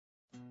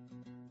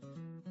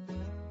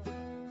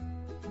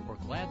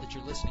glad that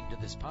you're listening to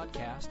this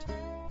podcast.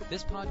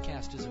 This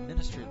podcast is a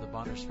ministry of the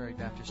Bonners Ferry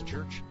Baptist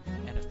Church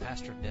and of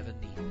Pastor Nevin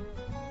Neal.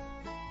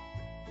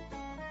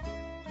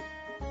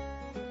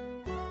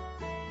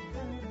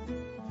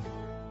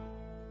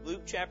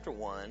 Luke chapter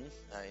 1,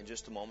 in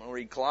just a moment. We'll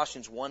read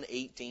Colossians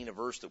 1:18, a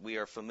verse that we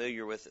are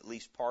familiar with, at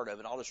least part of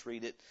it. I'll just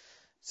read it. It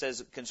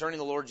says, concerning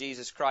the Lord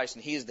Jesus Christ,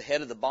 and He is the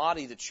head of the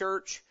body, the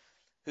church,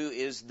 who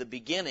is the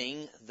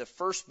beginning, the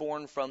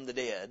firstborn from the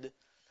dead,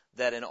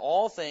 that in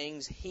all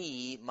things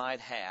He might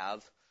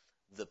have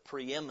the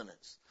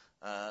preeminence.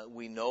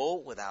 We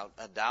know without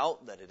a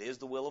doubt that it is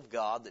the will of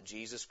God that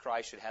Jesus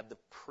Christ should have the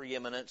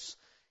preeminence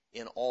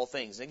in all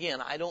things.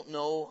 Again, I don't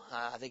know.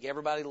 I think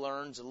everybody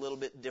learns a little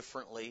bit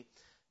differently.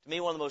 To me,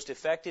 one of the most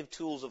effective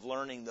tools of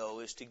learning, though,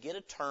 is to get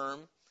a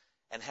term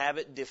and have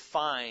it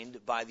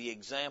defined by the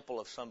example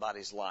of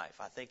somebody's life.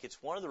 I think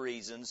it's one of the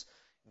reasons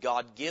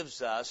God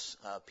gives us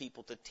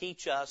people to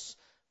teach us,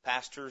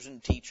 pastors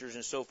and teachers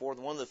and so forth.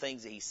 One of the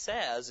things that He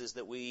says is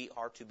that we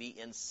are to be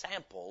in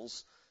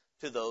samples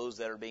to those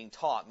that are being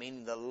taught,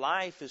 meaning the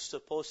life is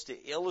supposed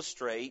to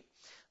illustrate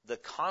the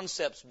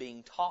concepts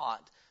being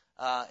taught.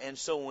 And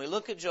so when we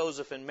look at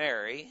Joseph and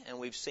Mary, and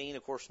we've seen,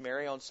 of course,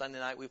 Mary on Sunday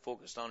night, we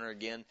focused on her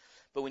again.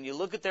 But when you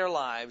look at their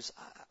lives,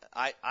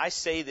 I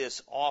say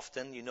this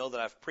often. You know that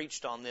I've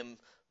preached on them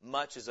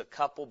much as a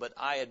couple, but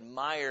I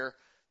admire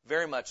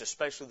very much,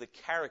 especially the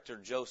character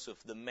Joseph,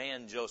 the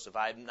man Joseph.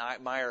 I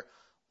admire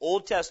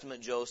Old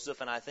Testament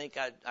Joseph, and I think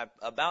I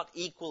about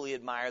equally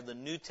admire the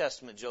New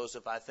Testament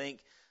Joseph. I think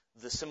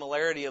the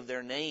similarity of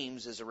their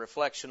names is a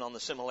reflection on the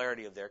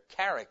similarity of their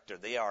character.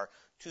 They are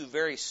two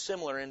very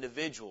similar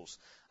individuals.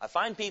 I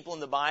find people in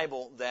the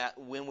Bible that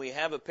when we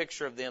have a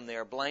picture of them, they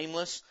are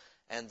blameless,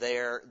 and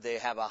they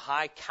have a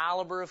high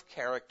caliber of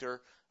character,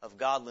 of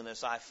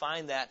godliness. I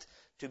find that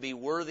to be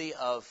worthy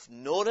of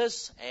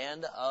notice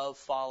and of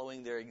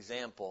following their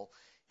example.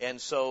 And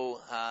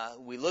so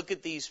we look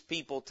at these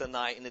people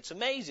tonight, and it's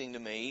amazing to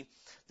me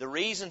the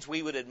reasons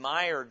we would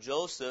admire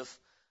Joseph.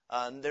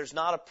 There's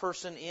not a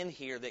person in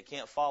here that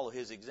can't follow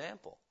his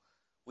example.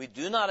 We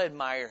do not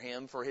admire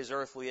him for his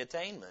earthly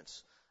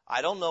attainments.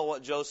 I don't know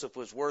what Joseph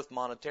was worth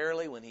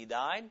monetarily when he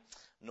died,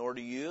 nor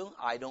do you.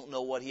 I don't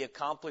know what he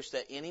accomplished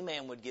that any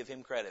man would give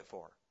him credit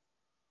for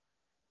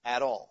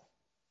at all.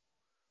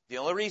 The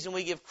only reason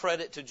we give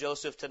credit to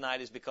Joseph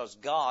tonight is because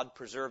God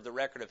preserved the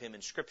record of him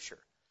in Scripture.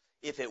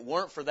 If it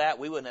weren't for that,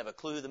 we wouldn't have a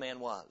clue who the man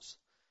was.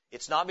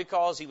 It's not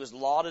because he was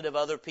lauded of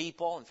other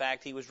people. In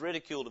fact, he was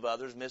ridiculed of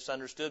others,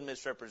 misunderstood,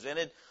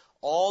 misrepresented,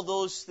 all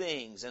those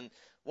things. And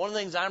one of the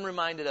things I'm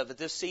reminded of at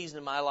this season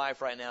in my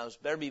life right now is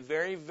better be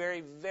very,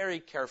 very, very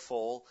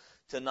careful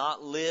to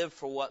not live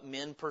for what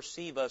men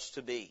perceive us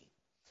to be.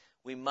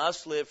 We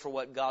must live for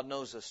what God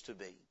knows us to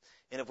be.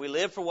 And if we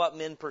live for what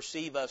men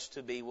perceive us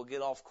to be, we'll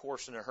get off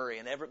course in a hurry.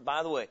 And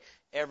by the way,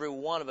 every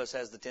one of us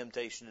has the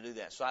temptation to do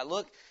that. So I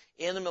look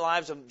in the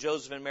lives of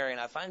Joseph and Mary, and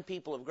I find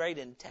people of great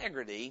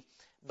integrity,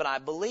 but I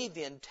believe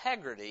the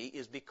integrity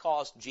is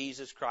because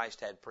Jesus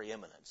Christ had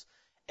preeminence.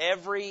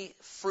 Every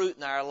fruit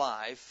in our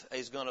life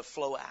is going to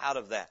flow out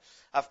of that.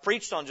 I've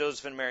preached on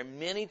Joseph and Mary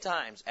many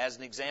times as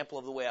an example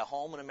of the way a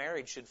home and a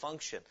marriage should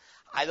function.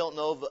 I don't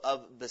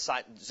know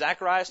besides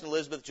Zacharias and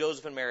Elizabeth,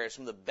 Joseph and Mary are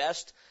some of the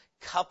best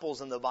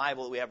couples in the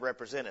Bible that we have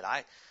represented.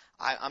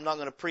 I'm not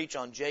going to preach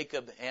on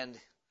Jacob and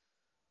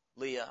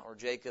Leah, or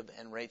Jacob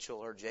and Rachel,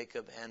 or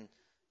Jacob and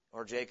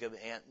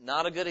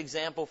not a good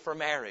example for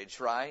marriage,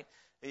 right?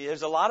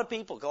 There's a lot of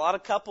people, a lot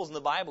of couples in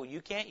the Bible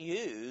you can't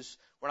use.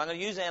 We're not going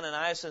to use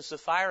Ananias and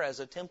Sapphira as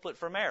a template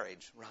for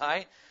marriage,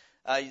 right?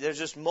 There's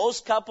just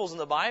most couples in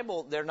the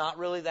Bible, they're not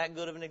really that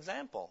good of an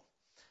example.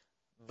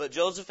 But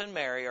Joseph and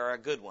Mary are a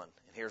good one,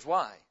 and here's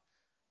why.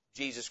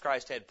 Jesus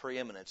Christ had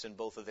preeminence in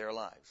both of their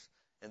lives,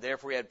 and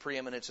therefore He had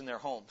preeminence in their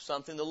home.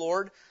 Something the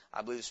Lord,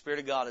 I believe the Spirit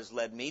of God has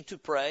led me to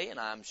pray, and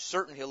I'm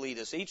certain He'll lead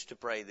us each to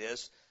pray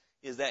this,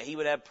 is that He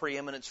would have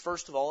preeminence,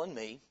 first of all, in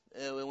me.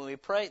 When we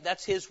pray,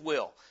 that's His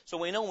will. So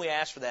we know when we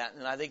ask for that,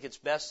 and I think it's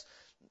best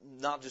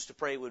not just to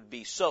pray it would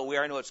be so. We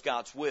already know it's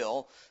God's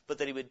will, but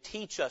that He would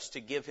teach us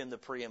to give Him the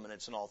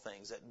preeminence in all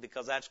things,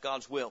 because that's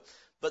God's will.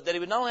 But that He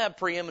would not only have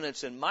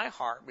preeminence in my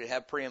heart, but He'd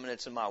have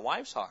preeminence in my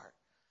wife's heart.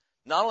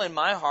 Not only in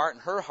my heart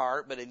and her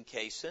heart, but in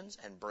Kason's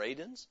and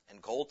Braden's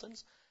and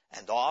Colton's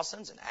and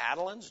Dawson's and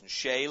Adeline's and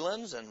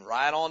Shaylin's and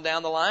right on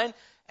down the line.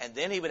 And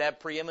then He would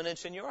have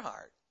preeminence in your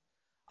heart.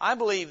 I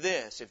believe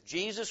this, if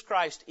Jesus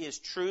Christ is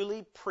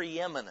truly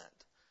preeminent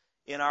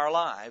in our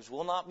lives,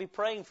 we'll not be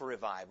praying for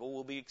revival,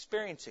 we'll be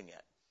experiencing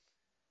it.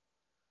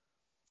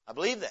 I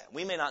believe that.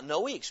 We may not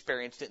know we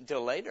experienced it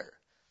until later.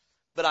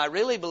 But I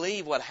really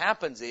believe what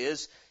happens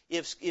is,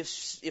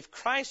 if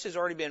Christ has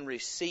already been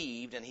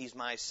received and He's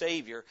my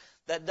Savior,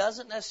 that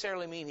doesn't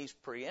necessarily mean He's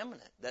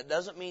preeminent. That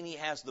doesn't mean He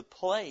has the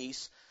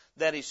place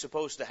that He's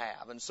supposed to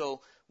have. And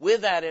so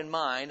with that in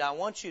mind, I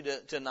want you to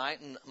tonight,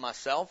 and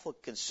myself, will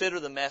consider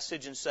the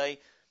message and say,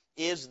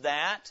 is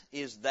that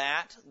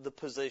the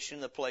position,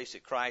 the place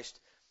that Christ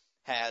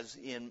has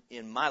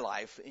in my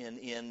life,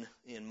 in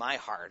my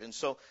heart. And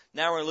so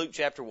now we're in Luke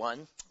chapter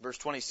 1, verse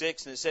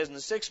 26, and it says, in the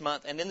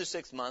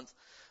 6th month,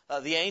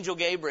 the angel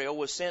Gabriel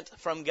was sent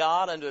from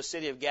God unto a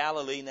city of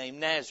Galilee named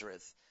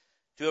Nazareth,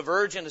 to a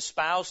virgin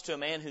espoused to a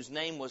man whose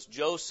name was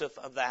Joseph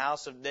of the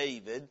house of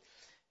David,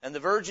 and the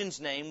virgin's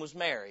name was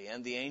Mary.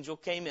 And the angel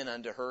came in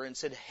unto her and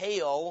said,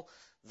 Hail,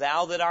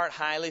 thou that art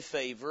highly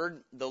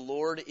favored, the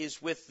Lord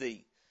is with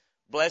thee.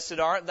 Blessed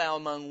art thou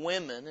among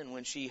women. And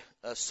when she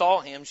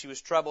saw him, she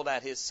was troubled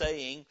at his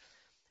saying,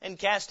 and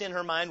cast in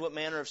her mind what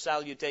manner of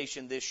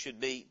salutation this should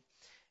be.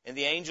 And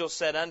the angel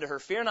said unto her,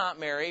 Fear not,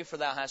 Mary, for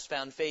thou hast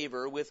found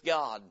favor with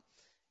God.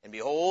 And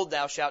behold,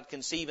 thou shalt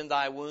conceive in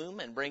thy womb,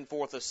 and bring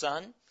forth a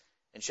son,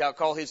 and shalt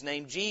call his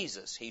name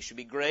Jesus. He shall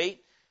be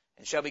great,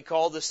 and shall be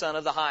called the Son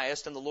of the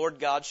Highest, and the Lord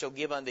God shall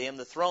give unto him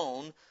the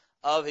throne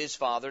of his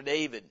father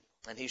David.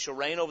 And he shall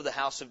reign over the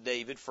house of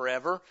David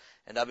forever,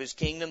 and of his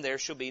kingdom there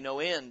shall be no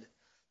end.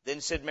 Then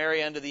said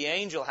Mary unto the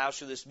angel, How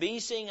shall this be,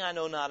 seeing I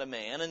know not a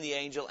man? And the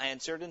angel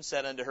answered and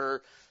said unto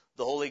her,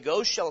 The Holy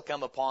Ghost shall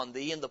come upon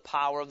thee, and the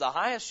power of the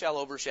highest shall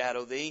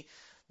overshadow thee.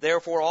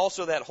 Therefore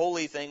also that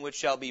holy thing which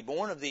shall be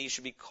born of thee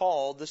shall be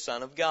called the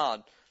Son of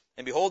God.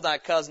 And behold, thy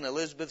cousin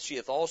Elizabeth, she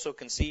hath also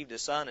conceived a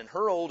son in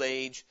her old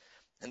age,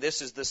 and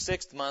this is the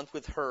 6th month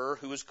with her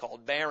who is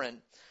called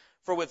barren.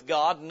 For with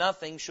God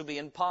nothing shall be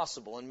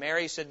impossible. And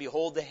Mary said,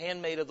 Behold, the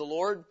handmaid of the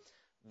Lord,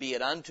 be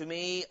it unto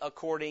me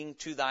according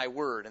to thy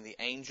word. And the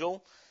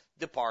angel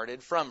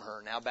departed from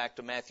her. Now back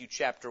to Matthew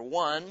chapter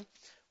 1,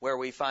 where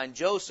we find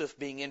Joseph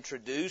being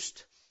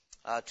introduced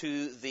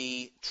to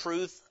the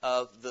truth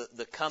of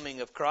the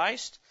coming of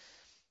Christ.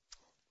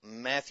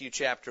 Matthew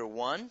chapter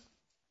 1.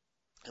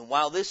 And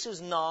while this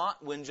is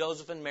not when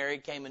Joseph and Mary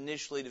came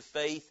initially to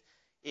faith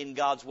in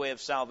God's way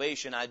of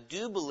salvation, I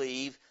do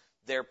believe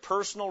their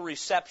personal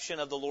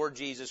reception of the Lord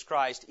Jesus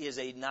Christ is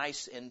a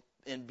nice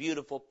and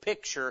beautiful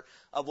picture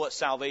of what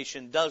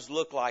salvation does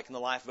look like in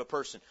the life of a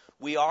person.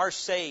 We are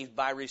saved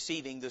by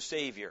receiving the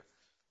Savior.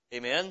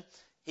 Amen?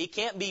 He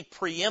can't be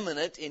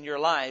preeminent in your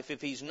life if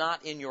He's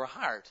not in your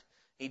heart.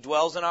 He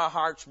dwells in our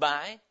hearts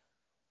by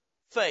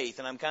faith.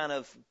 And I'm kind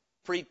of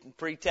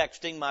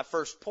pretexting my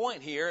first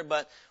point here,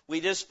 but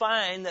we just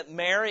find that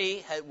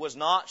Mary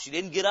she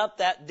didn't get up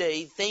that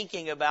day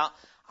thinking about,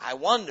 I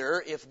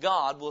wonder if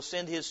God will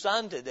send His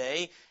Son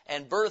today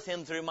and birth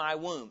Him through my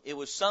womb. It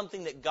was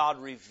something that God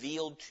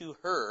revealed to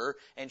her,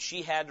 and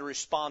she had to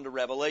respond to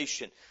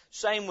revelation.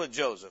 Same with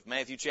Joseph.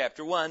 Matthew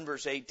chapter 1,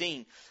 verse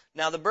 18.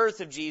 Now the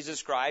birth of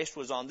Jesus Christ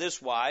was on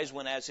this wise,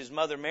 when as His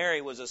mother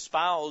Mary was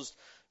espoused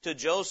to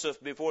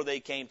Joseph before they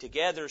came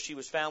together, she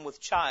was found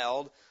with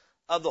child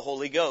of the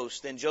Holy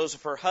Ghost. Then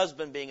Joseph, her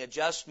husband, being a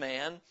just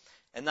man,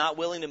 and not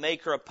willing to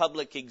make her a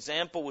public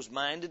example, was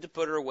minded to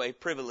put her away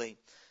privily.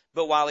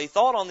 But while he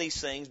thought on these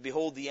things,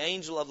 behold, the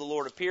angel of the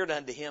Lord appeared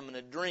unto him in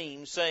a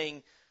dream,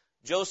 saying,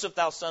 Joseph,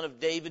 thou son of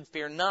David,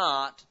 fear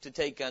not to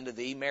take unto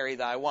thee Mary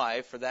thy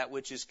wife, for that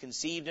which is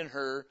conceived in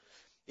her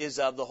is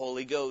of the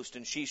Holy Ghost.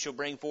 And she shall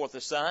bring forth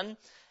a son,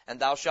 and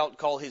thou shalt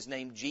call his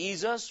name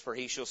Jesus, for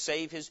he shall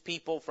save his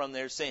people from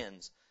their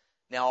sins.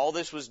 Now all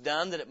this was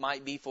done that it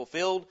might be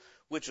fulfilled,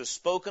 which was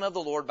spoken of the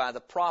Lord by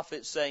the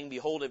prophet, saying,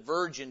 Behold, a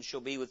virgin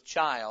shall be with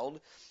child,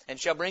 and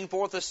shall bring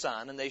forth a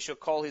son, and they shall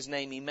call his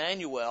name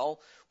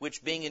Emmanuel,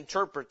 which being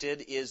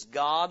interpreted is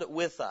God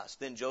with us.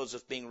 Then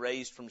Joseph, being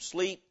raised from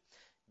sleep,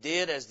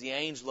 did as the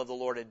angel of the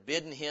Lord had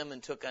bidden him,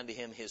 and took unto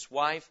him his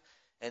wife,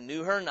 and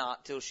knew her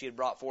not till she had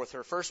brought forth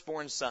her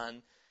firstborn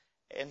son,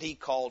 and he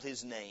called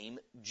his name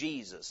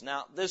Jesus.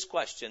 Now, this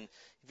question,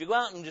 if you go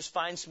out and just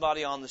find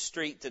somebody on the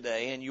street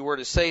today, and you were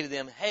to say to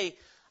them, hey,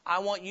 I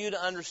want you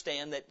to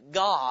understand that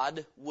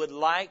God would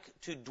like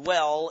to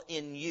dwell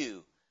in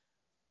you.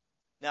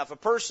 Now, if a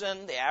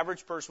person, the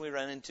average person we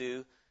run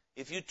into,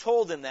 if you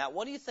told them that,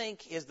 what do you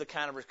think is the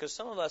kind of, because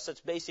some of us, that's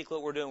basically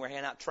what we're doing. We're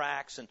handing out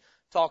tracts and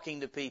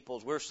talking to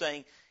people. We're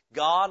saying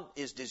God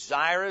is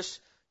desirous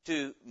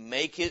to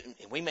make it,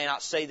 and we may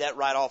not say that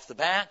right off the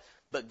bat,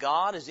 but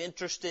God is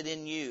interested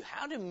in you.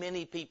 How do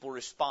many people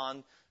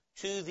respond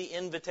to the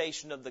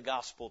invitation of the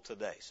gospel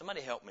today?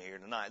 Somebody help me here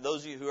tonight.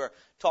 Those of you who are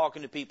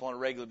talking to people on a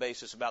regular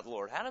basis about the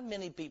Lord, how do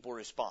many people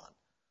respond?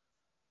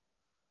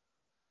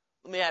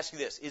 Let me ask you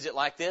this. Is it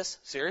like this?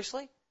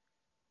 Seriously?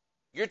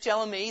 You're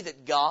telling me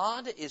that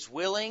God is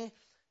willing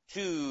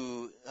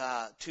to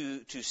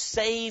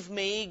save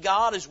me?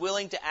 God is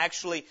willing to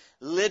actually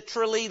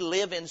literally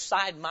live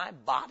inside my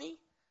body?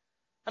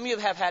 How many of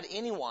you have had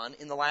anyone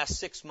in the last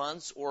 6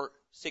 months or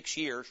 6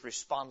 years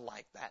respond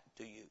like that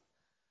to you?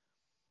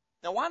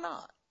 Now, why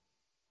not?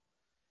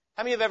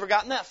 How many have ever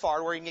gotten that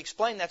far where you can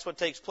explain that's what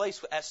takes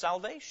place at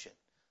salvation?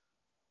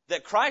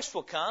 That Christ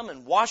will come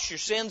and wash your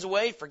sins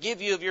away,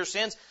 forgive you of your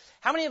sins.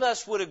 How many of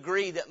us would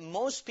agree that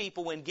most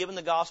people, when given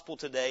the gospel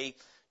today,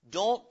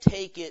 don't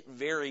take it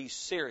very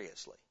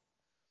seriously?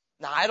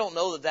 Now, I don't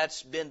know that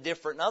that's been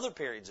different in other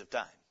periods of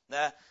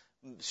time.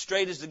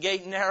 Straight is the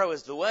gate and narrow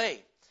is the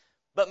way.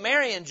 But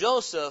Mary and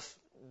Joseph,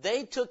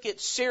 they took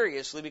it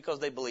seriously because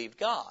they believed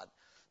God.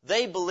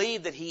 They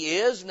believe that He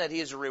is, and that He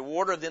is a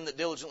rewarder of them that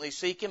diligently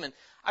seek Him. And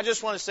I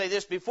just want to say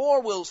this,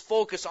 before we'll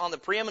focus on the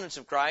preeminence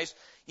of Christ,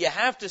 you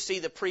have to see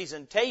the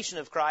presentation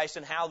of Christ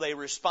and how they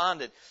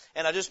responded.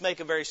 And I'll just make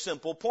a very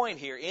simple point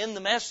here. In the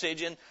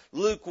message in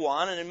Luke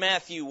 1 and in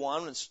Matthew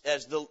 1,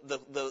 as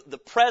the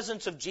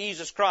presence of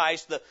Jesus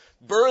Christ, the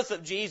birth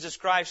of Jesus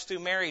Christ through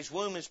Mary's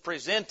womb is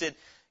presented,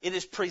 it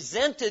is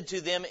presented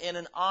to them in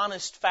an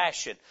honest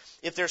fashion.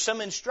 If there's some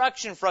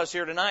instruction for us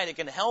here tonight, it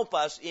can help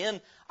us in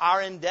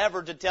our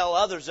endeavor to tell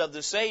others of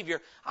the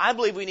Savior. I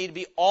believe we need to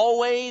be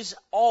always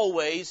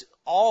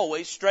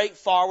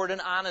straightforward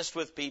and honest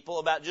with people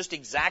about just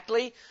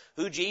exactly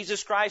who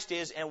Jesus Christ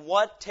is and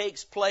what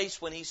takes place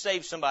when He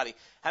saves somebody.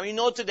 How many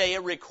know today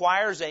it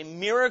requires a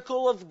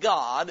miracle of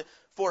God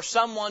for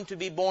someone to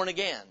be born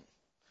again?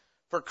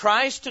 For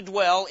Christ to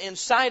dwell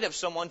inside of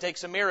someone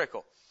takes a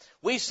miracle.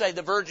 We say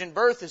the virgin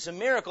birth is a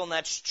miracle, and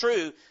that's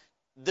true.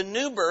 The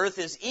new birth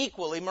is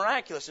equally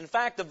miraculous. In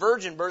fact, the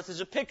virgin birth is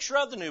a picture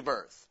of the new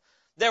birth.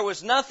 There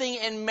was nothing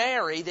in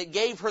Mary that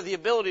gave her the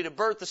ability to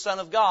birth the Son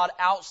of God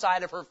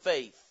outside of her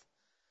faith.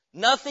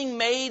 Nothing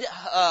made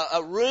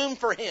a room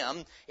for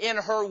Him in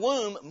her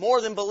womb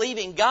more than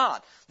believing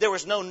God. There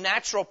was no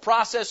natural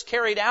process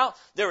carried out.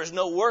 There was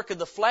no work of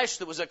the flesh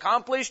that was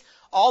accomplished.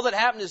 All that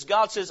happened is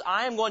God says,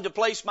 I am going to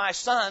place my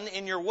Son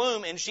in your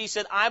womb. And she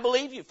said, I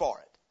believe you for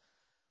it.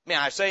 May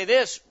I say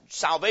this?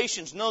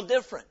 Salvation's no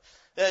different.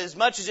 As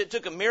much as it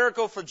took a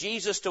miracle for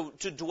Jesus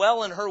to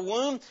dwell in her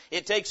womb,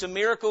 it takes a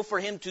miracle for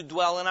Him to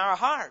dwell in our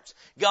hearts.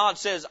 God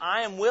says,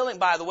 I am willing.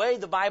 By the way,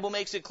 the Bible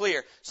makes it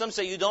clear. Some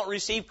say you don't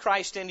receive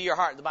Christ into your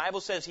heart. The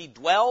Bible says He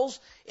dwells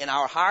in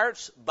our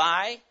hearts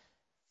by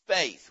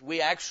faith.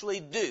 We actually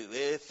do.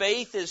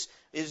 Faith is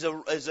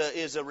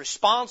a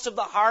response of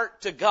the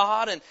heart to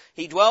God, and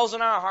He dwells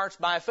in our hearts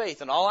by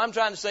faith. And all I'm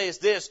trying to say is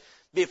this.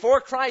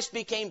 Before Christ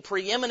became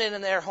preeminent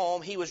in their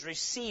home, He was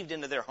received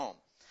into their home.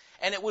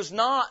 And it was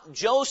not,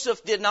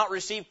 Joseph did not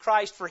receive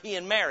Christ for he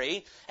and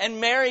Mary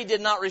did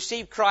not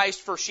receive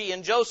Christ for she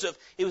and Joseph.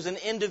 It was an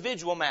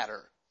individual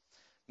matter.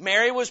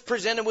 Mary was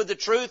presented with the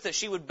truth that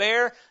she would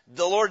bear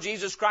the Lord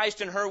Jesus Christ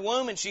in her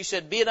womb, and she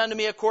said, be it unto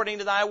me according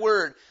to thy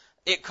word.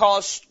 It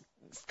caused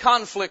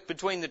conflict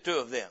between the two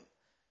of them.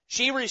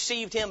 She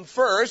received Him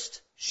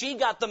first. She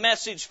got the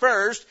message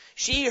first.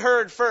 She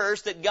heard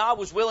first that God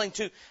was willing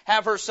to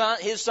have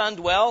His Son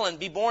dwell and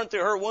be born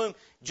through her womb.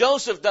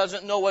 Joseph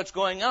doesn't know what's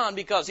going on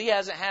because he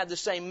hasn't had the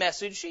same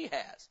message she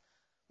has.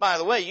 By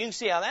the way, you can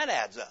see how that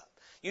adds up.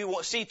 You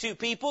see two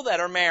people that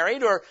are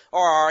married or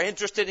are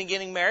interested in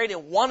getting married,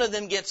 and one of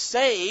them gets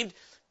saved.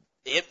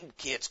 It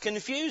gets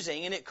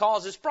confusing and it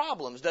causes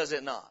problems, does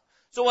it not?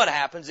 So what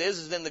happens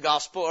is then the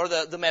gospel or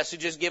the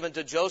message is given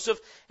to Joseph.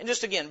 And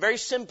just again, very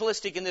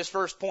simplistic in this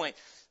first point.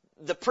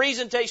 The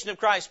presentation of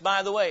Christ,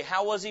 by the way,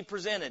 how was He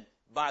presented?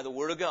 By the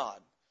Word of God.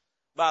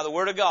 By the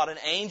Word of God.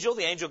 The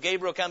angel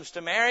Gabriel comes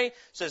to Mary,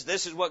 says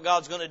this is what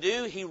God's going to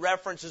do. He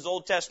references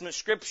Old Testament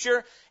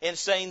Scripture in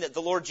saying that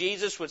the Lord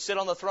Jesus would sit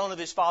on the throne of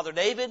His father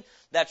David.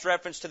 That's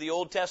reference to the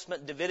Old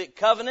Testament Davidic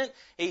covenant.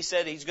 He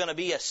said He's going to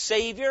be a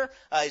Savior.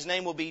 His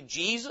name will be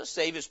Jesus,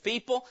 save His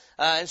people.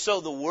 And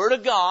so the Word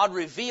of God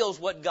reveals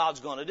what God's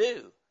going to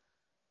do.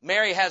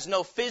 Mary has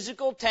no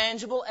physical,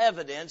 tangible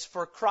evidence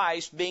for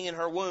Christ being in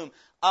her womb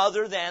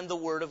other than the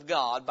Word of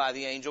God by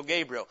the angel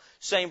Gabriel.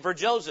 Same for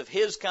Joseph.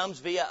 His comes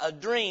via a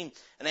dream.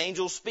 An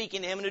angel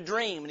speaking to him in a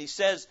dream. And he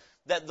says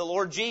that the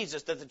Lord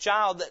Jesus, that the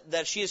child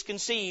that she has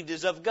conceived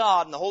is of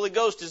God. And the Holy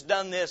Ghost has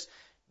done this.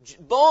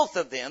 Both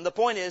of them, the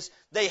point is,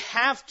 they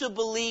have to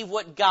believe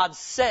what God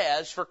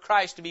says for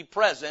Christ to be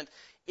present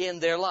in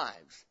their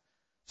lives.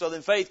 So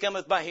then faith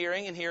cometh by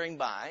hearing, and hearing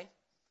by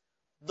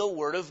the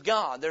Word of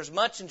God. There's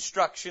much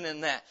instruction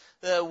in that.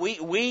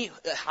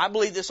 I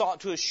believe this ought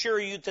to assure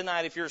you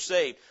tonight if you're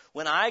saved.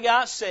 When I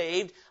got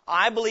saved,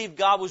 I believe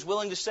God was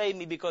willing to save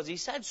me because He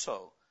said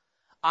so.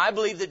 I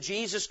believe that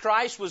Jesus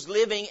Christ was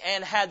living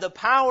and had the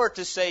power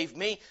to save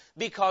me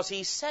because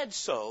He said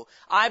so.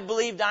 I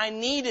believed I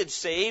needed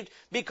saved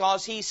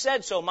because He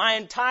said so. My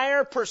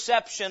entire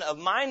perception of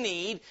my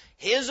need,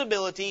 His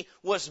ability,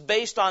 was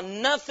based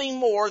on nothing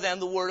more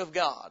than the Word of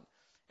God.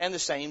 And the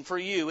same for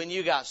you when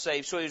you got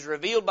saved. So He was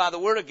revealed by the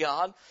Word of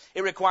God.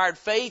 It required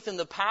faith in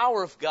the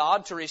power of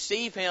God to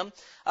receive Him.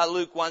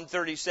 Luke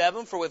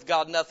 1:37, for with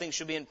God nothing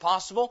shall be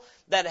impossible.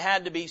 That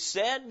had to be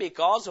said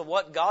because of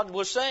what God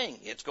was saying.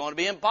 It's going to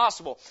be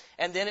impossible.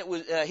 And then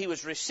He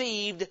was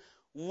received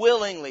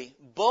willingly.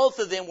 Both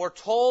of them were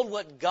told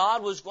what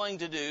God was going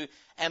to do,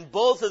 and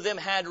both of them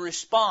had to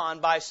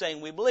respond by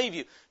saying, we believe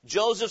you.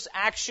 Joseph's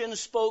actions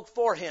spoke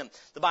for him.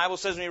 The Bible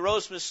says when he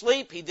rose from his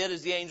sleep, he did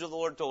as the angel of the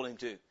Lord told him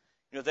to.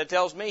 You know what that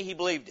tells me? He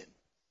believed it.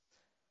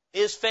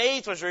 His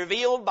faith was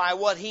revealed by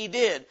what he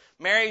did.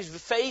 Mary's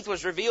faith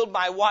was revealed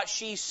by what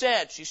she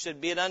said. She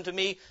said, be it unto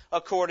me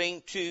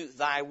according to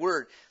thy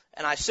word.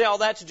 And I say all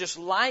that to just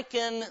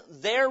liken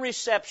their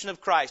reception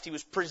of Christ. He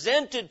was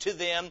presented to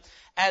them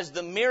as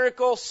the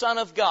miracle Son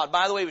of God.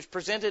 By the way, he was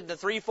presented in a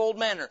threefold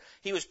manner.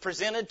 He was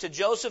presented to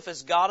Joseph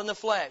as God in the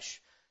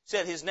flesh.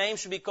 Said his name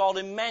should be called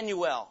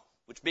Emmanuel,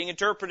 which being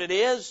interpreted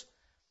is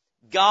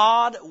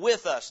God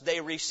with us.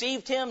 They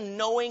received Him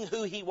knowing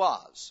who He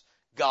was,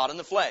 God in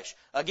the flesh.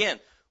 Again,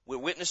 we're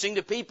witnessing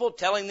to people,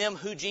 telling them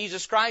who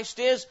Jesus Christ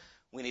is.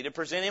 We need to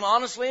present Him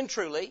honestly and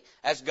truly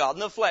as God in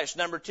the flesh.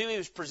 Number two, He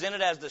was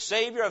presented as the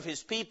Savior of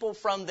His people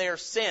from their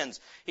sins.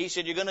 He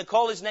said, you're going to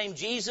call His name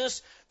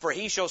Jesus, for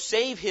He shall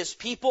save His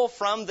people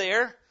from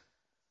their...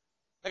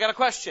 I got a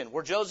question.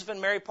 Were Joseph and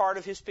Mary part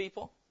of His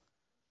people?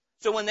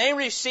 So when they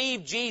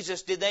received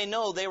Jesus, did they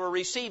know they were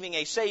receiving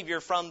a Savior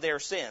from their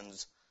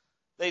sins?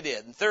 They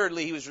did. And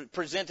thirdly, He was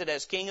presented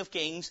as King of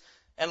Kings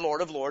and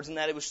Lord of Lords, and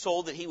that it was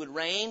told that He would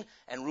reign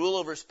and rule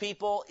over His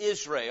people,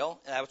 Israel.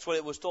 And that's what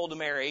it was told to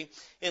Mary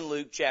in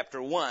Luke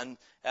chapter 1,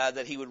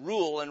 that He would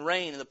rule and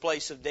reign in the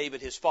place of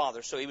David, His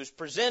father. So He was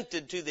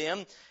presented to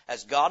them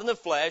as God in the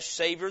flesh,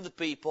 Savior of the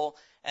people,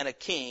 and a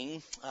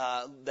king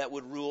that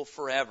would rule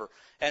forever.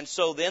 And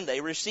so then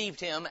they received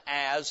Him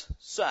as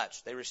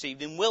such. They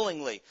received Him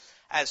willingly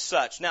as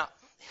such. Now,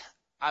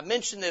 I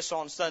mentioned this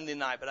on Sunday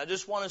night, but I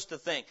just want us to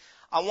think.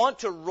 I want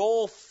to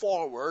roll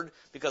forward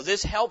because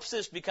this helps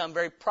us become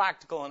very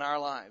practical in our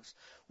lives.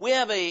 We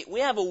have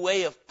a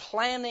way of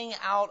planning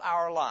out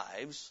our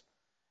lives,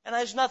 and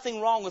there's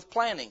nothing wrong with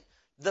planning.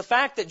 The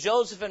fact that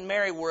Joseph and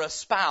Mary were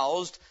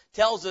espoused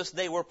tells us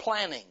they were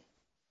planning.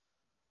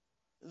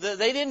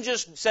 They didn't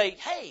just say,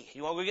 hey,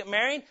 you want to go get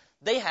married?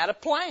 They had a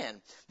plan.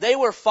 They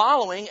were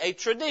following a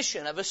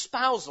tradition of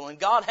espousal, and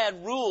God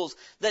had rules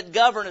that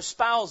govern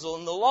espousal,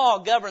 and the law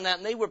governed that,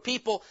 and they were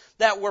people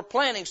that were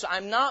planning. So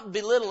I'm not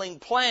belittling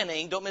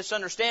planning. Don't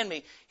misunderstand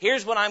me.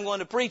 Here's what I'm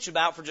going to preach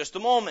about for just a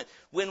moment.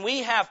 When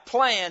we have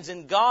plans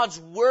and God's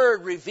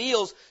Word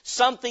reveals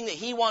something that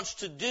He wants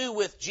to do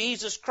with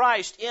Jesus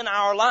Christ in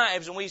our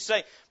lives, and we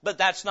say, but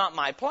that's not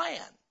my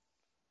plan.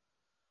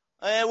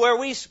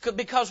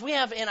 Because we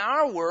have in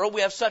our world, we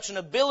have such an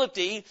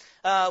ability,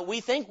 we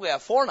think we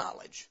have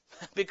foreknowledge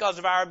because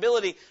of our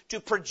ability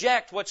to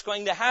project what's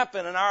going to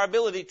happen and our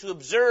ability to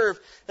observe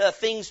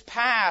things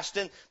past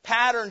and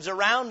patterns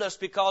around us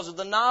because of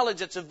the knowledge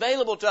that's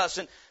available to us.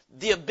 And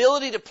the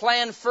ability to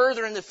plan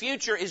further in the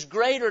future is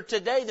greater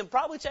today than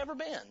probably it's ever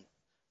been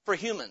for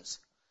humans.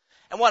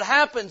 And what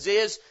happens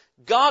is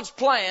God's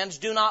plans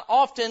do not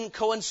often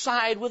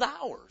coincide with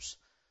ours.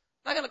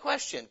 I got a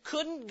question.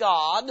 Couldn't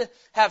God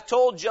have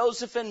told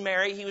Joseph and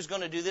Mary He was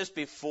going to do this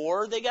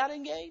before they got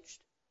engaged?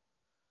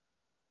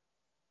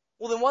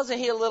 Well, then wasn't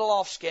He a little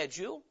off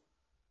schedule?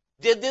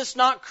 Did this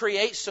not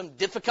create some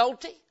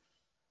difficulty?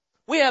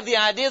 We have the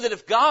idea that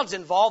if God's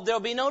involved,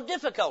 there'll be no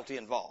difficulty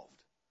involved.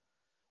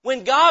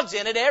 When God's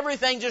in it,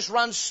 everything just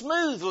runs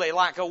smoothly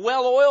like a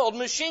well-oiled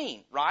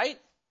machine, right?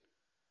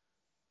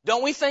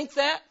 Don't we think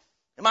that?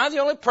 Am I the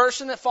only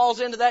person that falls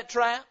into that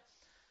trap?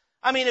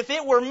 I mean, if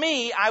it were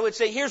me, I would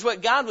say, here's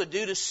what God would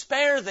do to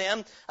spare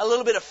them a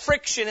little bit of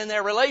friction in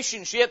their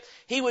relationship.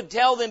 He would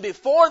tell them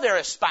before they're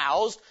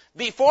espoused,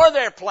 before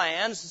their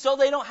plans, so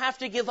they don't have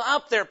to give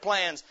up their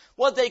plans,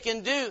 what they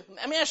can do.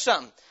 Let me ask you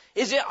something.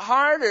 Is it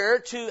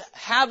harder to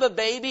have a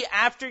baby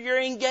after you're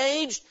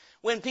engaged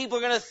when people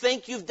are going to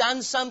think you've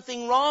done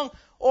something wrong?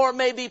 Or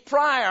maybe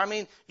prior? I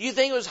mean, do you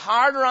think it was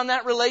harder on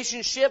that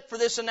relationship for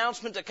this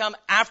announcement to come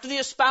after the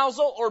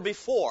espousal or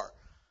before?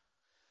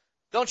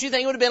 Don't you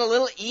think it would have been a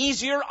little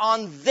easier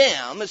on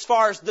them as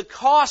far as the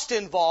cost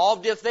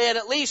involved if they had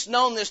at least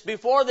known this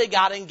before they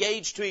got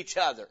engaged to each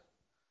other?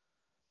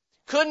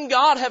 Couldn't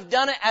God have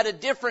done it at a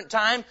different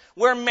time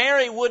where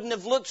Mary wouldn't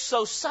have looked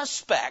so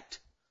suspect?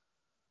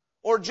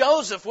 Or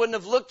Joseph wouldn't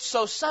have looked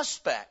so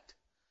suspect?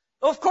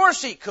 Of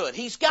course He could.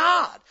 He's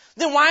God.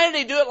 Then why did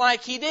He do it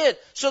like He did?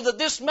 So that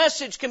this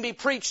message can be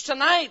preached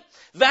tonight.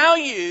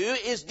 Value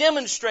is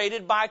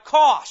demonstrated by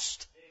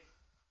cost.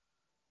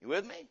 You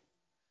with me?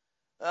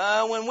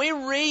 When we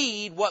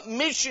read what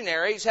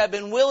missionaries have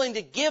been willing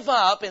to give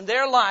up in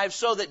their lives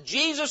so that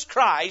Jesus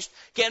Christ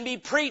can be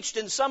preached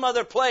in some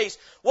other place,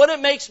 what it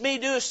makes me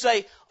do is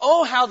say,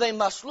 oh, how they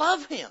must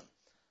love Him.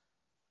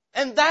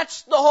 And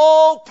that's the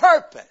whole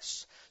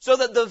purpose. So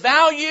that the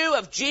value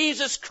of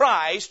Jesus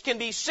Christ can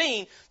be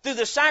seen through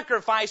the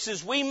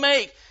sacrifices we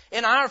make.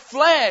 In our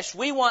flesh,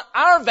 we want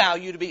our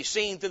value to be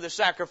seen through the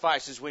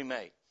sacrifices we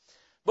make.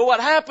 But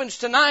what happens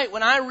tonight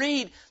when I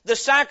read the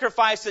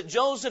sacrifice that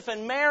Joseph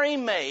and Mary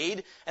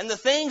made and the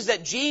things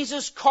that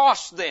Jesus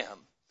cost them,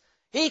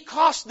 He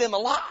cost them a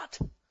lot.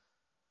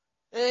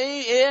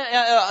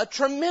 A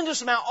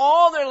tremendous amount.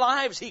 All their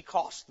lives He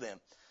cost them.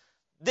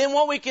 Then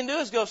what we can do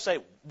is go say,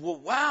 well,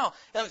 wow,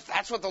 if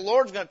that's what the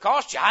Lord's going to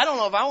cost you, I don't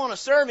know if I want to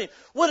serve Him.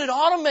 What it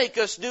ought to make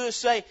us do is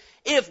say,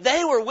 if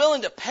they were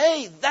willing to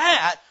pay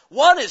that,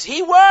 what is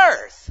He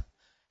worth?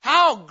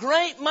 How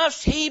great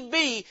must He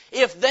be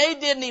if they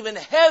didn't even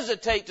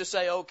hesitate to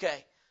say,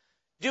 okay.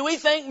 Do we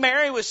think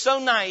Mary was so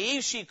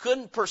naive she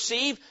couldn't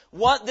perceive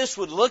what this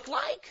would look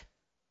like?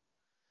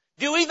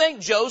 Do we think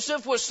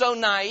Joseph was so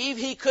naive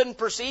he couldn't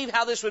perceive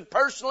how this would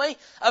personally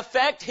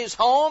affect his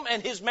home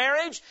and his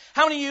marriage?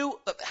 How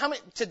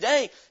many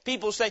today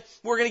people say,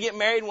 we're going to get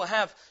married and we'll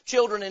have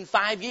children in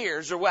 5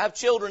 years, or we'll have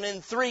children in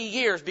 3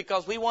 years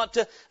because we want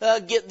to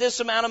get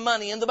this amount of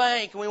money in the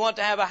bank, and we want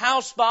to have a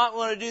house bought, we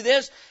want to do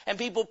this, and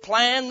people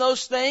plan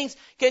those things.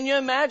 Can you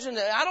imagine?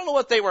 I don't know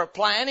what they were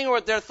planning or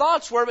what their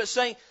thoughts were, but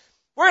saying,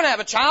 we're going to have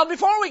a child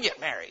before we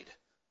get married.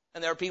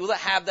 And there are people that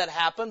have that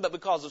happen, but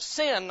because of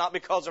sin, not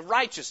because of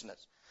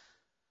righteousness.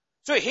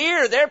 So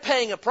here, they're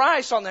paying a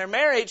price on their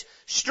marriage,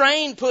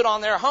 strain put on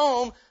their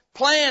home,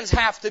 plans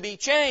have to be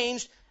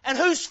changed, and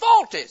whose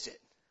fault is it?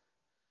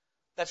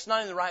 That's not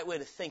even the right way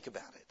to think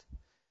about it.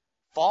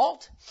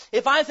 Fault?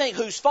 If I think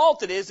whose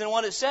fault it is, then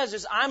what it says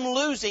is I'm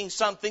losing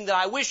something that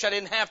I wish I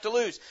didn't have to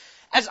lose.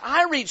 As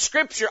I read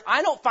Scripture,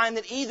 I don't find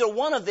that either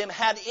one of them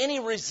had any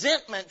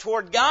resentment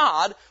toward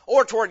God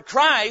or toward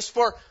Christ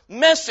for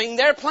messing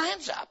their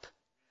plans up.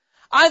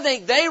 I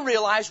think they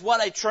realized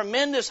what a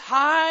tremendous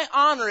high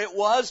honor it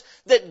was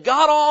that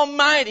God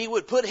Almighty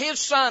would put His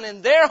Son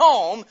in their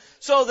home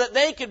so that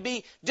they could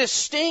be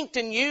distinct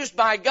and used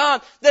by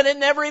God, that it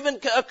never even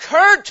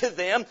occurred to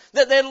them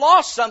that they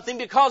lost something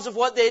because of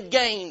what they had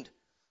gained.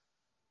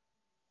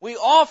 We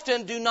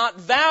often do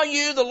not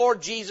value the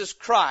Lord Jesus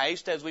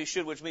Christ as we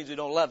should, which means we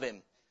don't love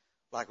Him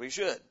like we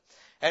should.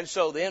 And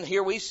so then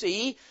here we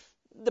see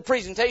the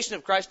presentation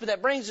of Christ, but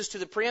that brings us to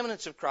the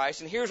preeminence of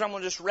Christ. And here's where I'm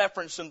going to just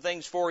reference some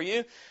things for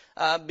you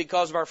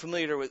because of our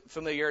familiarity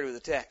with the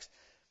text.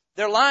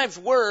 Their lives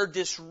were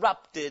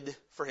disrupted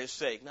for His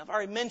sake. Now, I've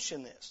already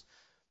mentioned this,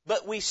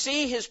 but we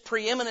see His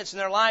preeminence in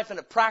their life in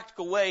a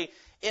practical way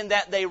in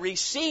that they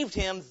received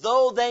Him,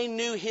 though they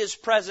knew His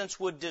presence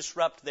would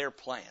disrupt their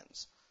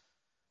plans.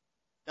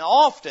 Now,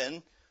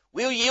 often,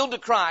 we'll yield to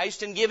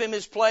Christ and give Him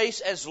His place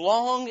as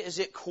long as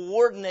it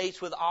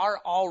coordinates with our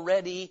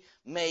already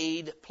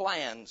made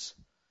plans.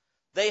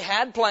 They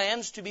had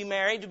plans to be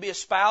married, to be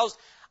espoused.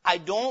 I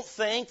don't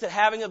think that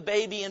having a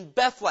baby in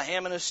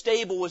Bethlehem in a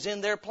stable was in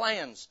their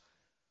plans.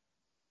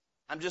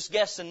 I'm just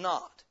guessing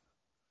not.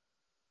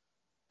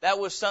 That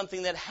was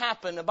something that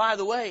happened. And by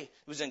the way,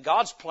 it was in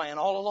God's plan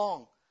all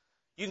along.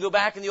 You can go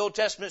back in the Old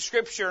Testament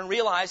Scripture and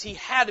realize He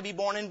had to be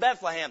born in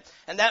Bethlehem.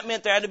 And that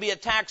meant there had to be a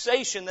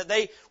taxation that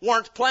they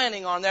weren't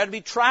planning on. There had to be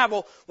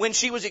travel when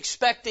she was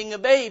expecting a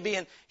baby.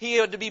 And He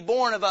had to be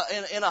born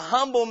in a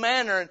humble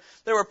manner. And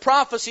there were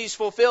prophecies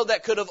fulfilled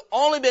that could have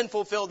only been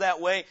fulfilled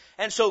that way.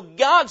 And so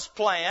God's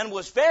plan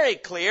was very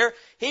clear.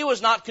 He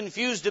was not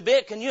confused a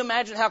bit. Can you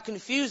imagine how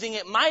confusing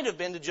it might have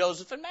been to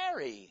Joseph and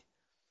Mary?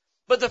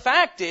 But the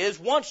fact is,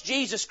 once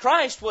Jesus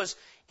Christ was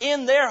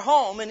in their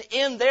home and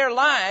in their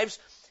lives,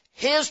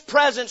 His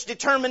presence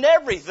determined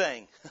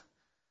everything.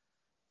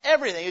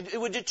 Everything. It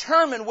would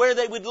determine where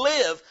they would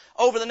live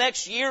over the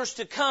next years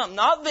to come.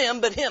 Not them,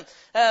 but Him.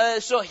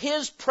 So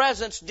His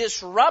presence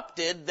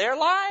disrupted their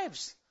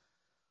lives.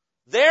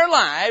 Their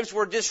lives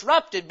were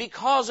disrupted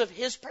because of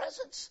His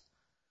presence.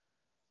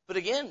 But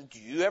again, do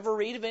you ever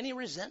read of any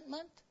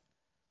resentment?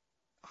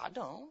 I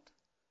don't.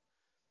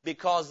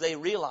 Because they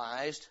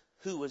realized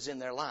who was in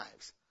their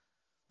lives.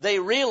 They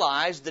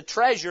realized the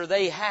treasure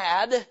they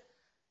had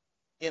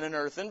in an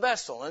earthen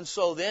vessel. And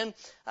so then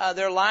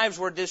their lives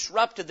were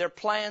disrupted. Their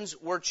plans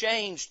were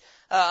changed.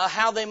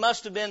 How they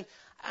must have been,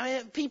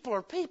 people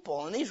are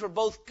people. And these were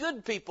both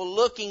good people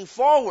looking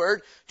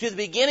forward to the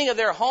beginning of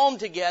their home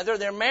together,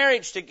 their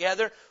marriage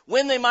together,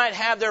 when they might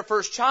have their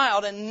first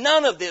child. And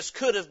none of this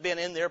could have been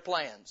in their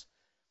plans.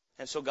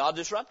 And so God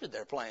disrupted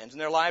their plans.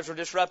 And their lives were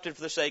disrupted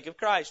for the sake of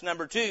Christ.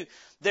 Number two,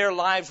 their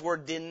lives were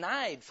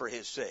denied for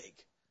His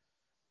sake.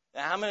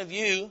 Now, how many of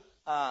you,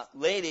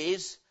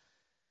 ladies,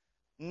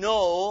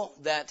 know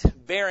that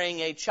bearing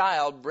a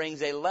child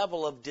brings a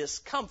level of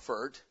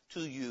discomfort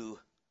to you?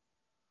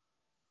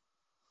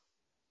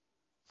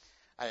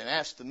 I didn't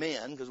ask the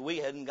men because we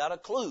hadn't got a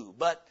clue,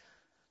 but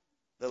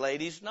the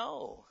ladies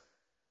know.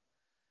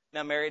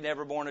 Now, Mary had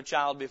never borne a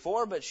child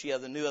before, but she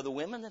knew other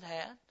women that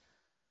had.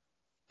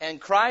 And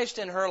Christ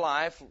in her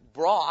life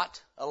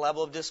brought a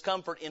level of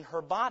discomfort in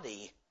her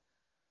body.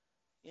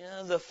 You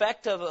know, the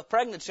effect of a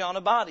pregnancy on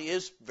a body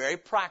is very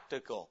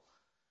practical.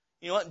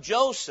 You know what?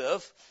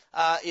 Joseph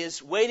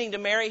is waiting to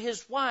marry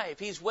his wife.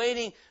 He's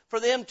waiting for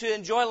them to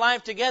enjoy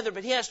life together,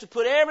 but he has to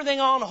put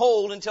everything on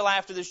hold until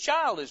after this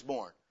child is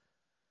born.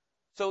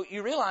 So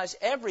you realize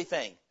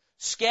everything.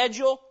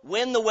 Schedule,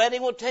 when the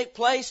wedding will take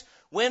place,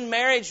 when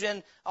marriage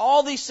and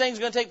all these things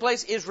are going to take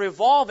place is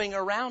revolving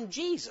around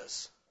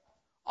Jesus.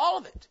 All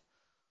of it.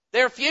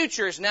 Their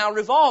future is now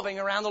revolving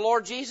around the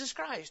Lord Jesus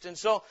Christ. And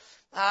so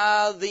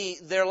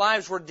their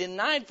lives were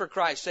denied for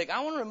Christ's sake.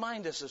 I want to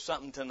remind us of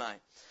something tonight.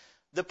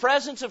 The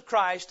presence of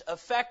Christ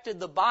affected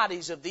the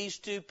bodies of these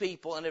two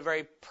people in a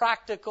very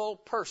practical,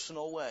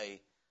 personal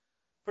way,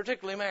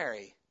 particularly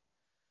Mary.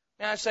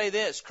 Now I say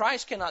this,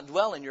 Christ cannot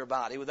dwell in your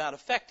body without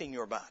affecting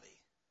your body.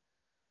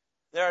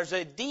 There is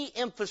a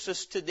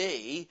de-emphasis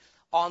today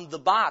on the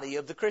body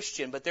of the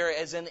Christian, but there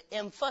is an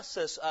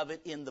emphasis of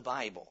it in the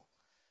Bible.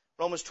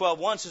 Romans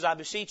 12:1 says, I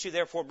beseech you,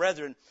 therefore,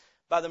 brethren,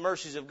 by the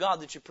mercies of God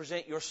that you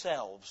present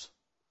yourselves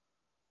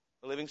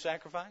a living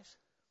sacrifice?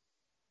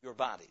 Your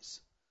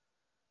bodies.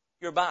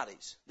 Your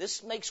bodies.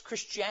 This makes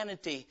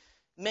Christianity,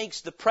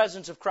 makes the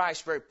presence of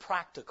Christ very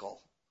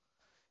practical.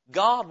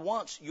 God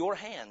wants your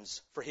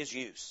hands for His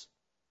use.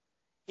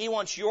 He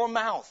wants your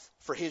mouth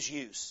for His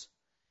use.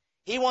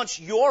 He wants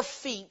your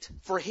feet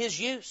for His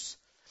use.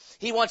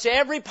 He wants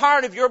every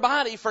part of your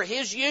body for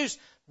His use,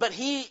 but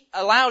He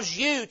allows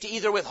you to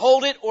either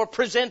withhold it or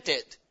present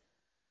it.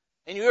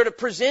 And you are to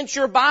present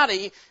your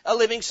body a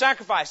living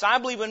sacrifice. I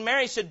believe when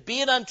Mary said,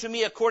 "Be it unto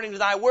me according to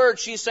thy word,"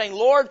 she's saying,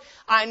 Lord,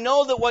 I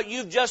know that what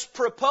you've just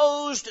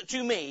proposed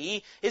to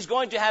me is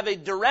going to have a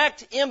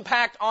direct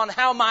impact on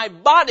how my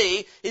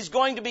body is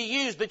going to be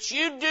used. But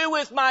you do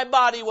with my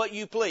body what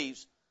you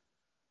please.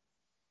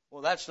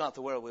 Well, that's not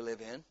the world we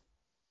live in.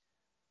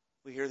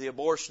 We hear the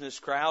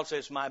abortionist crowd say,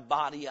 it's my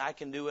body, I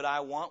can do what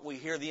I want. We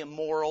hear the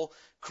immoral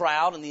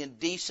crowd and the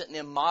indecent and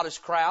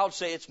immodest crowd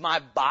say, it's my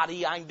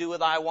body, I can do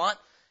what I want.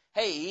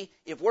 Hey,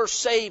 if we're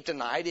saved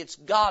tonight, it's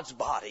God's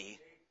body.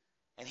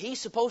 And He's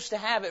supposed to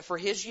have it for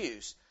His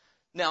use.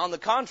 Now, on the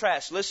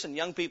contrast, listen,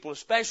 young people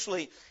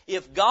especially,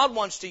 if God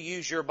wants to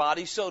use your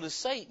body, so does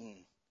Satan.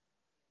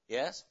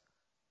 Yes?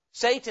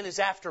 Satan is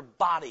after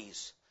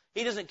bodies.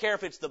 He doesn't care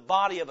if it's the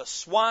body of a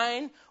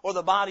swine or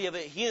the body of a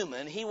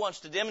human. He wants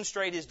to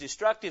demonstrate his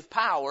destructive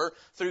power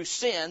through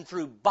sin,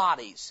 through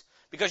bodies.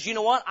 Because you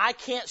know what? I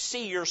can't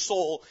see your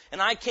soul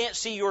and I can't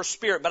see your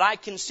spirit, but I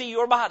can see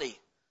your body.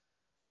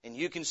 And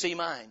you can see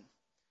mine.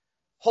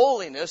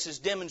 Holiness is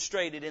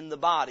demonstrated in the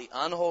body.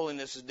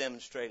 Unholiness is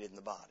demonstrated in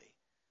the body.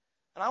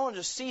 And I want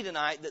to see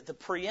tonight that the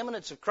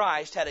preeminence of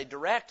Christ had a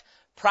direct,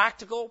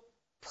 practical,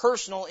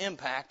 personal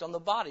impact on the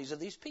bodies of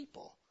these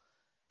people.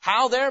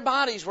 How their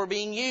bodies were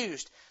being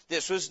used.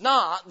 This was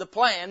not the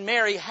plan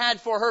Mary had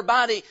for her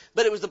body,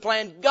 but it was the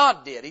plan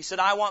God did. He said,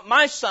 I want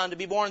my son to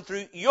be born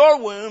through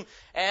your womb,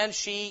 and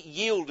she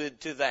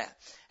yielded to that.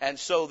 And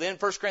so then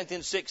 1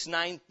 Corinthians 6,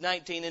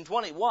 19 and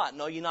 20. What?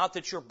 Know ye not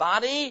that your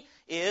body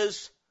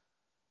is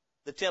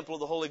the temple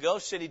of the Holy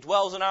Ghost? Said He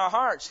dwells in our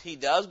hearts. He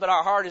does, but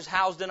our heart is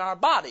housed in our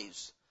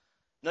bodies.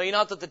 Know ye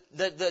not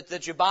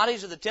that your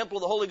bodies are the temple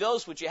of the Holy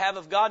Ghost, which you have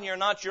of God, and you are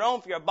not your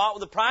own, for you are bought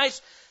with a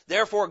price?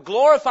 Therefore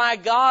glorify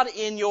God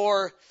in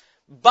your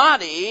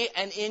body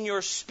and in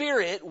your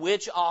spirit,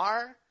 which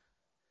are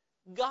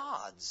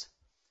God's.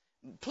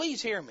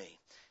 Please hear me.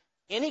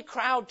 Any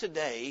crowd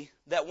today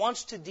that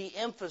wants to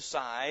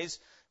de-emphasize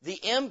the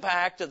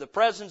impact of the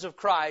presence of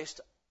Christ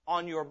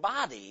on your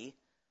body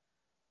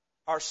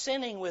are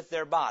sinning with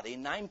their body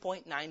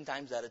 9.9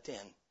 times out of 10.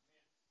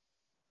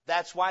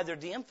 That's why they're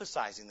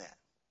de-emphasizing that.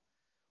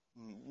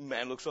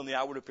 Man looks on the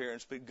outward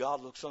appearance, but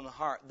God looks on the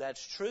heart.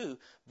 That's true.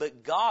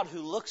 But God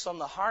who looks on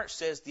the heart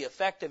says the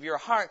effect of your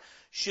heart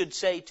should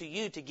say to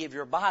you to give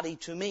your body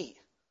to me.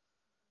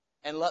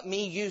 And let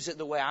me use it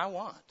the way I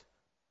want.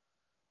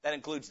 That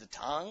includes the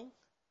tongue,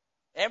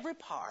 every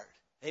part.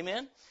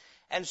 Amen?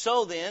 And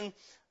so then,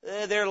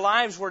 their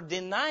lives were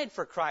denied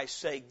for Christ's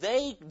sake.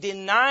 They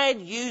denied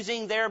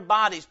using their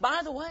bodies.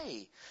 By the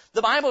way,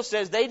 the Bible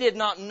says they did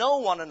not know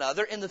one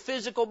another in the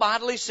physical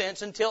bodily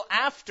sense until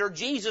after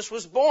Jesus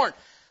was born.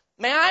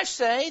 May I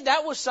say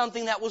that was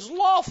something that was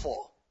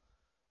lawful,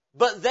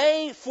 but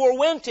they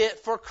forwent it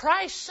for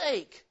Christ's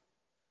sake.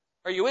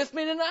 Are you with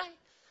me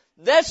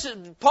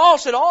tonight? Paul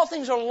said, all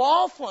things are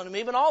lawful unto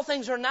me, but all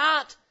things are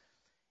not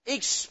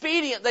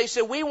expedient. They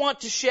said, we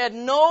want to shed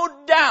no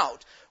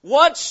doubt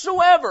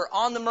whatsoever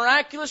on the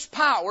miraculous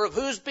power of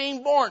who's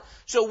being born.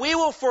 So we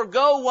will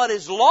forego what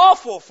is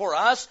lawful for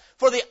us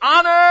for the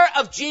honor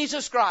of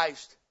Jesus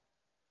Christ.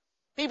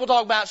 People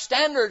talk about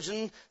standards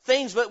and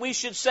things that we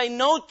should say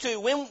no to.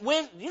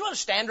 When you know what a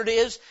standard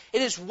is?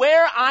 It is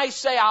where I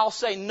say I'll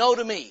say no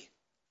to me.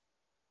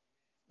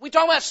 We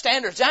talk about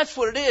standards. That's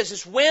what it is.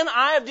 It's when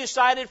I have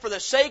decided for the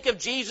sake of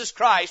Jesus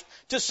Christ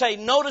to say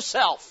no to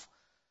self.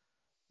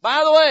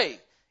 By the way,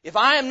 if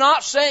I am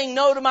not saying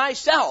no to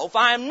myself,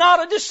 I am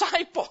not a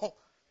disciple.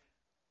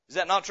 Is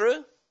that not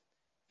true?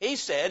 He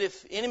said,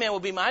 if any man will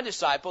be my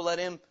disciple, let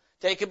him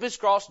take up his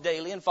cross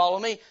daily and follow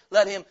me.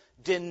 Let him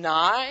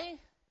deny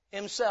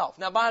himself.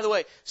 Now, by the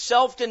way,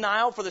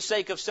 self-denial for the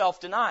sake of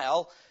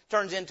self-denial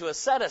turns into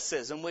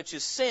asceticism, which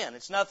is sin.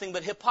 It's nothing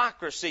but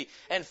hypocrisy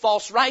and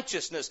false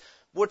righteousness.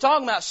 We're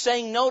talking about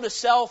saying no to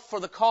self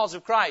for the cause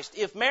of Christ.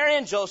 If Mary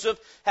and Joseph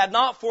had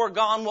not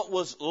foregone what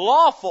was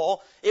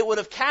lawful, it would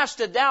have cast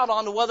a doubt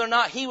onto whether or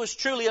not he was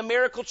truly a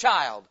miracle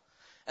child.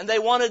 And they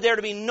wanted there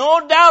to be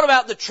no doubt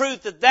about the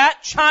truth that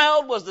that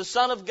child was the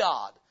Son of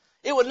God.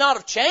 It would not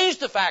have changed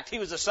the fact he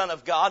was the Son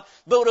of God,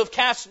 but would have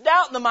cast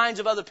doubt in the minds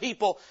of other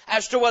people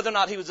as to whether or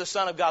not he was the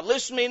Son of God.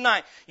 Listen to me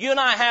tonight. You and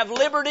I have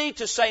liberty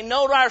to say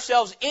no to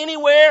ourselves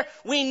anywhere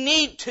we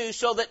need to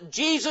so that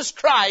Jesus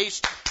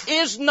Christ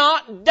is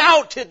not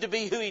doubted to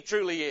be who He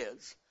truly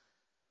is.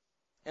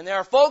 And there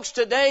are folks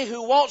today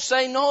who won't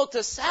say no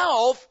to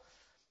self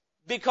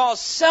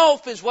because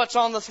self is what's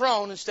on the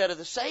throne instead of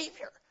the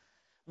Savior.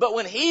 But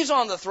when He's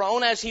on the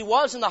throne, as He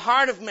was in the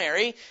heart of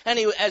Mary, and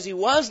as He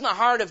was in the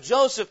heart of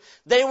Joseph,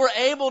 they were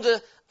able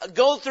to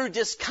go through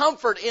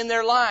discomfort in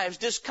their lives,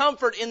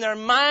 discomfort in their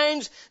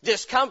minds,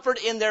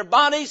 discomfort in their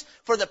bodies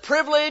for the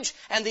privilege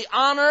and the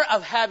honor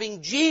of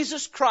having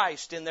Jesus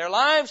Christ in their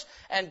lives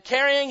and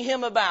carrying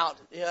Him about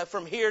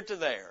from here to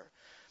there.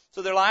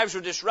 So their lives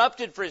were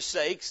disrupted for His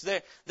sake,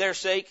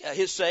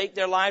 His sake.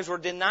 Their lives were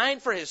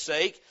denied for His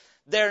sake.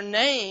 Their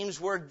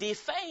names were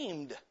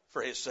defamed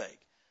for His sake.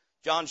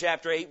 John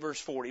chapter 8, verse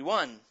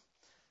 41.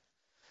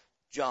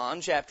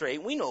 John chapter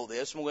 8, we know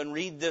this. We're going to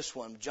read this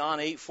one. John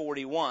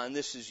 8:41.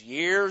 This is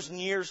years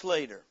and years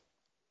later.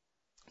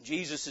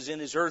 Jesus is in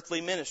His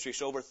earthly ministry,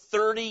 so over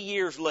 30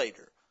 years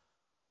later.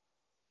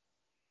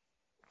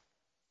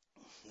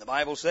 The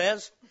Bible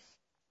says,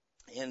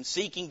 in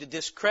seeking to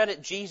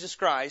discredit Jesus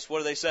Christ, what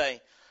do they say?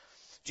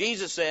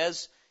 Jesus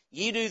says,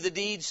 "Ye do the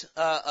deeds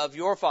of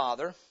your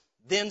father."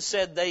 Then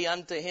said they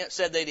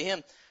to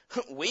him,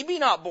 "We be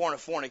not born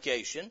of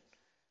fornication.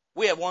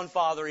 We have one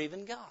Father,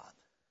 even God."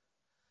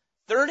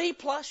 30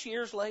 plus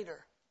years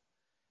later,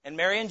 and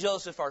Mary and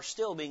Joseph are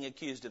still being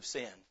accused of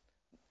sin.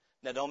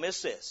 Now don't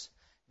miss this.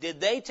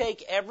 Did they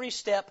take every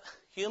step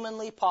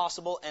humanly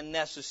possible and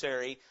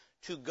necessary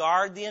to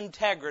guard the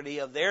integrity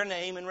of their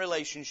name and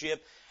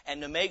relationship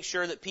and to make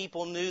sure that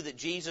people knew that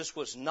Jesus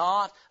was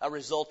not a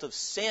result of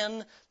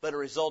sin, but a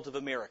result of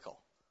a miracle?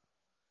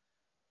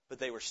 But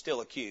they were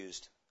still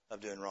accused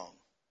of doing wrong.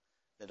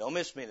 Now don't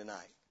miss me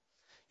tonight.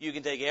 You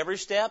can take every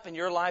step in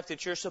your life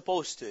that you're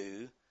supposed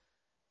to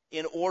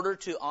in order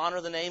to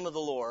honor the name of the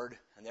Lord,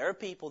 and there are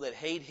people that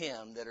hate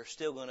Him that are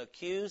still going to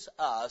accuse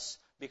us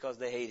because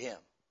they hate Him.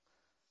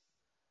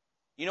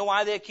 You know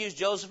why they accused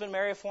Joseph and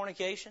Mary of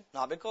fornication?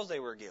 Not because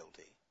they were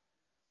guilty,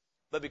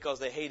 but because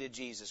they hated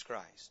Jesus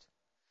Christ.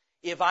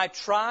 If I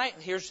try,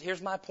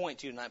 here's my point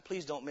to you tonight,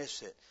 please don't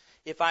miss it.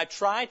 If I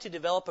try to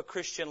develop a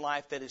Christian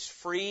life that is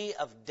free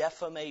of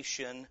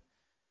defamation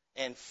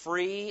and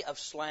free of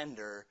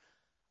slander,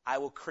 I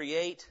will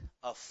create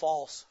a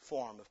false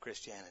form of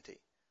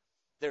Christianity.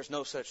 There's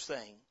no such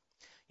thing.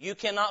 You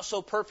cannot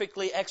so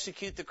perfectly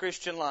execute the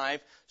Christian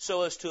life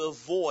so as to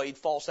avoid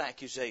false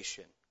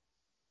accusation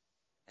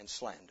and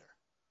slander.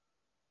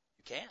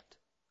 You can't.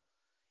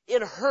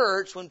 It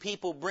hurts when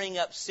people bring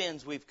up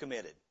sins we've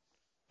committed.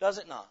 Does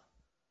it not?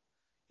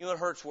 You know what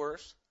hurts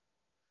worse?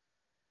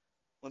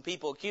 When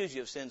people accuse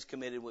you of sins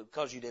committed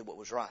because you did what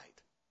was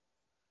right.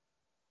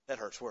 That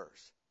hurts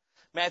worse.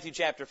 Matthew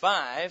chapter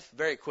 5,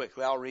 very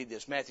quickly, I'll read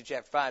this. Matthew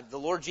chapter 5. The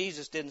Lord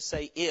Jesus didn't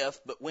say if,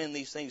 but when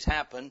these things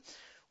happen,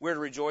 we're to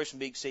rejoice and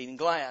be exceeding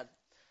glad.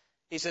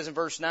 He says in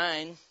verse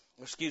 10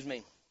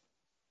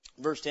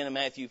 of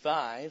Matthew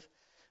 5,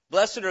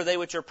 "Blessed are they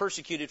which are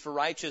persecuted for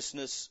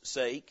righteousness'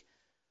 sake,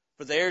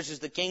 for theirs is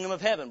the kingdom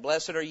of heaven.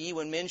 Blessed are ye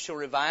when men shall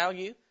revile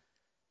you,"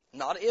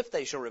 not if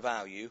they shall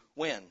revile you,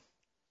 when,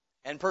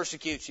 "and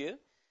persecute you,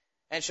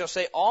 and shall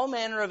say all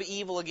manner of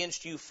evil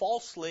against you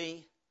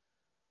falsely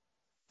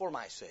for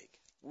my sake."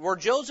 Were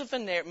Joseph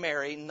and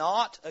Mary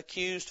not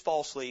accused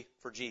falsely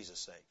for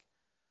Jesus' sake?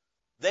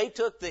 They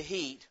took the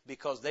heat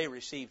because they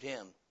received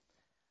Him.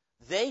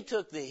 They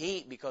took the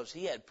heat because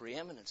He had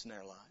preeminence in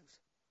their lives.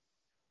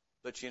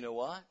 But you know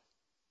what?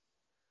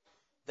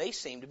 They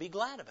seemed to be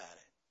glad about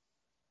it,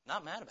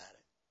 not mad about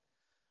it.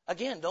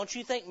 Again, don't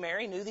you think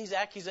Mary knew these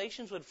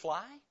accusations would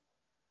fly?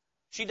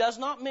 She does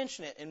not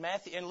mention it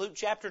in Luke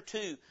chapter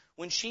 2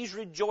 when she's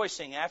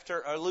rejoicing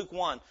Luke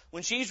 1.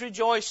 When she's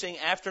rejoicing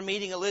after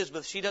meeting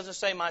Elizabeth, she doesn't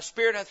say, "My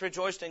spirit hath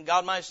rejoiced in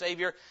God my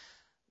Savior,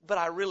 but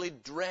I really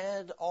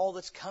dread all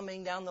that's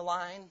coming down the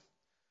line."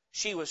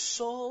 She was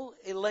so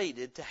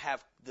elated to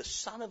have the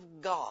Son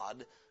of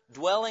God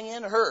dwelling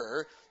in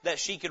her that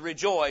she could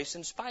rejoice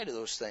in spite of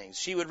those things.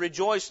 She would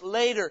rejoice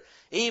later,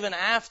 even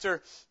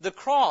after the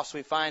cross.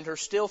 We find her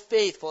still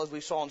faithful, as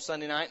we saw on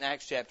Sunday night in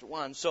Acts chapter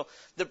 1. So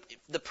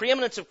the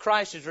preeminence of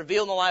Christ is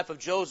revealed in the life of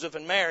Joseph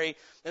and Mary,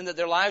 and that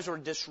their lives were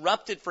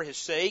disrupted for His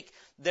sake,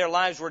 their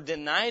lives were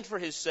denied for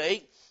His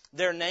sake,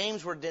 their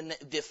names were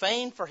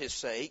defamed for His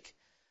sake.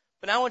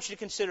 But now I want you to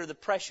consider the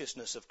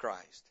preciousness of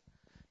Christ.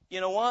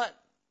 You know what?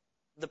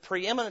 The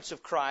preeminence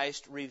of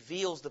Christ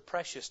reveals the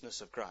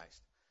preciousness of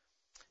Christ.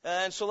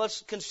 And so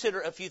let's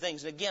consider a few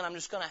things. And again, I'm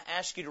just going to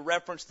ask you to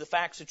reference the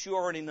facts that you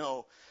already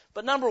know.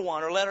 But number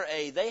one, or letter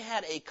A, they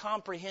had a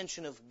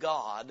comprehension of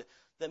God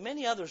that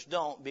many others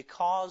don't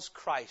because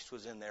Christ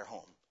was in their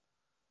home.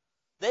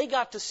 They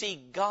got to see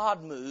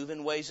God move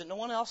in ways that no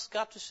one else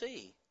got to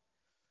see.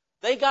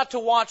 They got to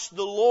watch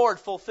the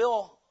Lord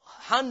fulfill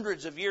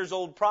hundreds of years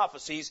old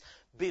prophecies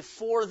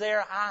before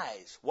their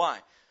eyes.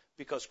 Why?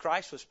 Because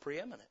Christ was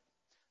preeminent.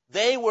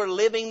 They were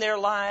living their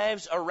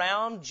lives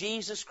around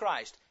Jesus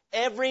Christ.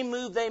 Every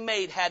move they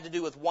made had to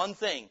do with one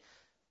thing,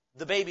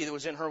 the baby that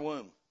was in her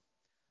womb.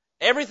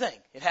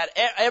 Everything. It had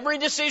every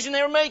decision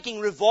they were making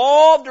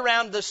revolved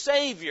around the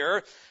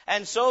Savior.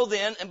 And so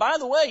then, and by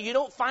the way, you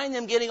don't find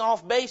them getting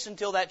off base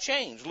until that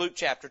changed. Luke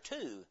chapter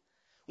 2.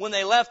 When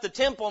they left the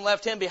temple and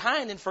left Him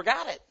behind and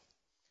forgot it.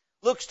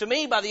 Looks to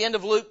me, by the end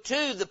of Luke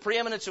 2, the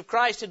preeminence of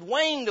Christ had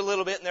waned a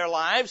little bit in their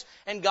lives,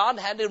 and God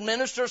had to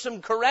administer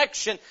some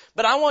correction.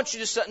 But I want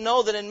you to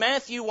know that in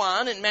Matthew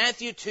 1, and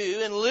Matthew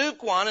 2, and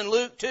Luke 1, and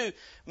Luke 2,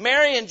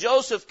 Mary and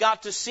Joseph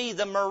got to see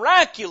the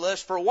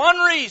miraculous for one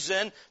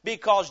reason,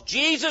 because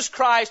Jesus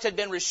Christ had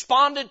been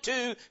responded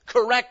to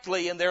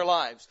correctly in their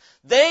lives.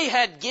 They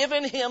had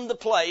given Him the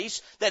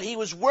place that He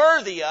was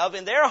worthy of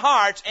in their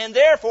hearts, and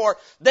therefore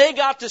they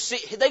got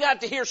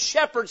to hear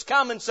shepherds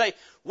come and say,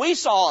 "We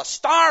saw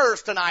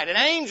stars tonight and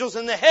angels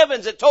in the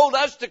heavens that told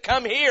us to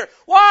come here."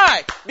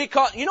 Why?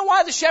 Because, you know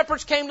why the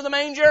shepherds came to the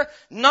manger?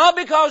 Not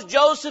because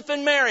Joseph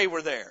and Mary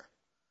were there,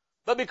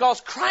 but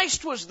because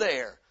Christ was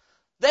there.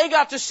 They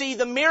got to see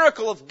the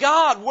miracle of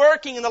God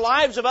working in the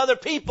lives of other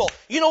people.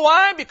 You know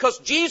why? Because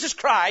Jesus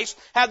Christ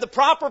had the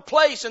proper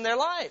place in their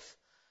life.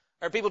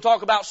 Or people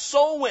talk about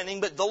soul winning,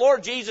 but the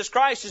Lord Jesus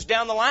Christ is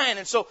down the line.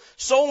 And so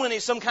soul winning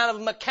is some kind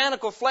of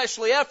mechanical,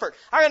 fleshly effort.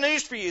 I got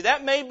news for you.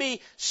 That may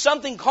be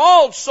something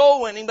called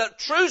soul winning, but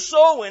true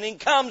soul winning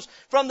comes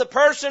from the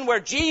person where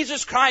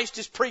Jesus Christ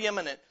is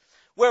preeminent.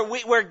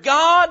 Where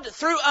God,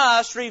 through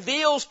us,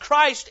 reveals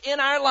Christ in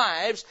our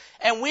lives,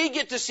 and we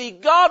get to see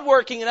God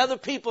working in other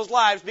people's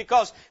lives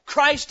because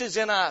Christ is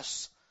in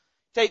us.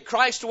 Take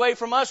Christ away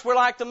from us, we're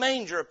like the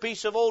manger, a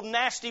piece of old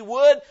nasty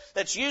wood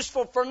that's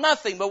useful for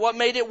nothing, but what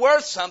made it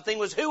worth something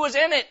was who was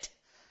in it.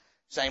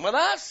 Same with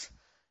us.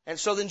 And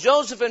so then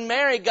Joseph and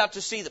Mary got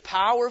to see the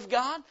power of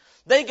God.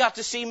 They got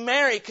to see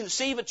Mary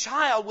conceive a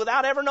child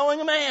without ever knowing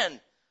a man.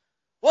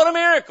 What a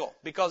miracle,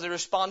 because they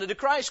responded to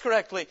Christ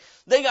correctly.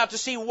 They got to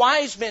see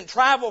wise men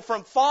travel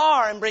from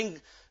far and bring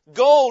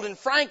gold and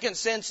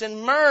frankincense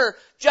and myrrh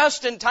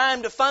just in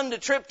time to fund a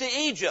trip to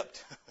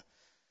Egypt.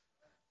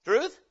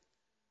 Truth?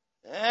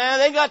 And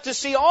they got to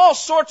see all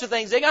sorts of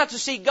things. They got to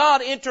see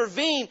God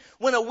intervene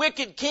when a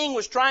wicked king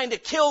was trying to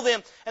kill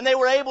them, and they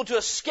were able to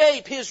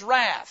escape His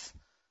wrath.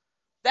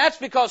 That's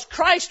because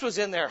Christ was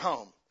in their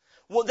home.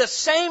 Well, the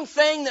same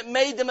thing that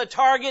made them a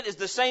target is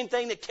the same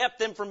thing that kept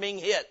them from being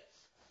hit.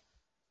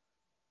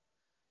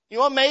 You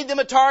know what made them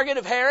a target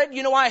of Herod?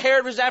 You know why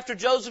Herod was after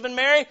Joseph and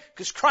Mary?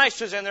 Because Christ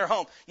was in their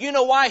home. You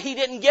know why he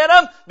didn't get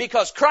them?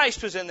 Because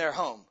Christ was in their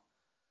home.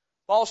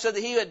 Paul said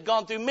that he had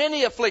gone through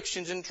many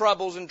afflictions and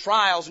troubles and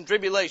trials and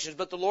tribulations,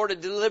 but the Lord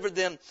had delivered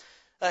him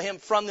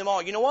from them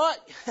all. You know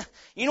what?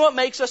 You know what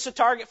makes us a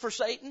target for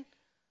Satan?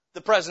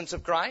 The presence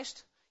of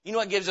Christ. You know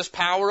what gives us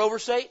power over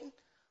Satan?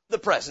 The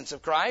presence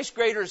of Christ.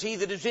 Greater is He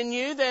that is in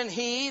you than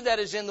he that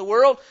is in the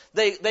world.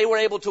 They were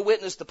able to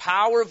witness the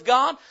power of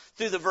God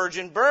through the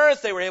virgin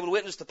birth. They were able to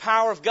witness the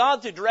power of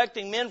God through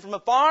directing men from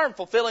afar and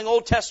fulfilling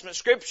Old Testament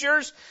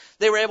scriptures.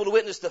 They were able to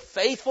witness the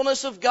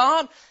faithfulness of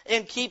God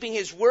in keeping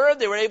His word.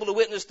 They were able to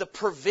witness the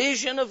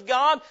provision of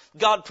God.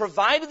 God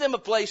provided them a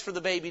place for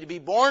the baby to be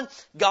born.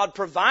 God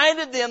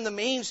provided them the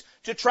means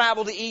to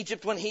travel to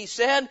Egypt when He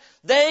said.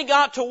 They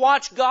got to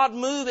watch God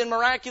move in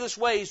miraculous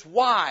ways.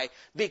 Why?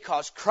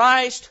 Because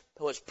Christ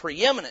was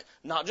preeminent,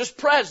 not just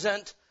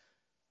present,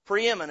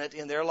 preeminent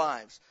in their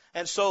lives.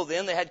 And so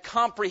then they had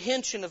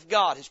comprehension of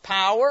God, His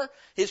power,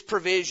 His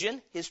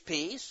provision, His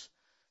peace.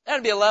 That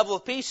would be a level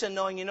of peace in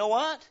knowing, you know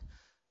what?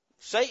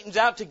 Satan's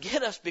out to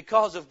get us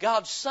because of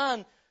God's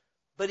Son,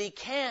 but he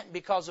can't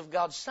because of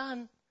God's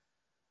Son.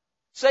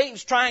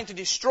 Satan's trying to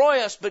destroy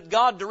us, but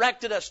God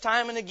directed us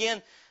time and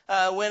again.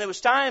 When it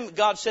was time,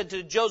 God said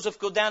to Joseph,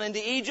 go down into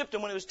Egypt.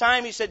 And when it was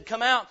time, He said,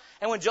 come out.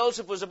 And when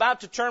Joseph was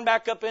about to turn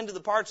back up into the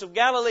parts of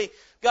Galilee,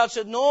 God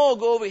said, no,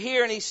 go over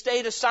here. And he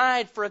stayed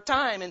aside for a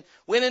time and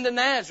went into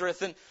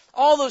Nazareth. And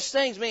all those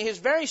things, I mean, his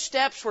very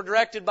steps were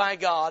directed by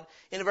God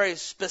in a very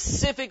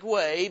specific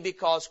way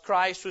because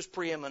Christ was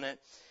preeminent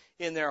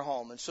in their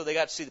home. And so they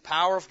got to see the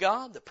power of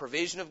God, the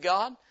provision of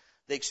God.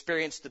 They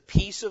experienced the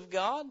peace of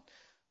God.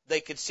 They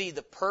could see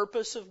the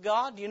purpose of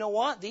God. You know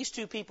what? These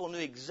two people knew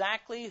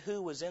exactly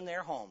who was in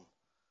their home.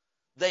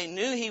 They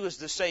knew He was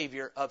the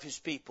Savior of His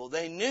people.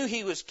 They knew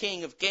He was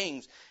King of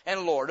kings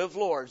and Lord of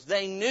lords.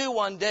 They knew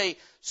one day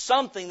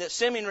something that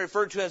Simeon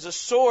referred to as a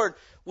sword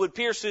would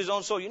pierce through his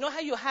own soul. You know how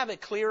you have a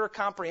clearer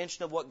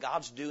comprehension of what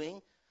God's doing?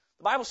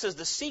 The Bible says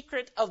the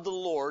secret of the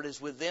Lord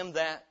is with them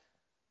that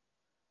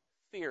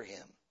fear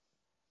Him.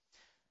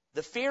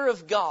 The fear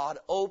of God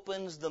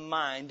opens the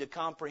mind to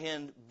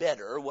comprehend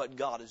better what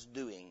God is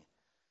doing.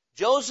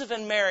 Joseph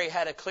and Mary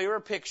had a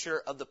clearer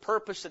picture of the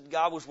purpose that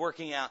God was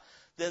working out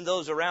than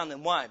those around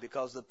them. Why?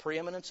 Because of the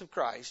preeminence of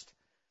Christ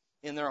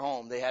in their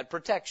home. They had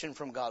protection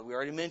from God. We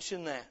already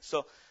mentioned that.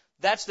 So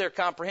that's their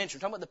comprehension.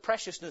 We're talking about the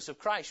preciousness of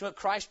Christ. You know what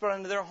Christ brought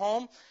into their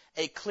home?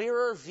 A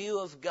clearer view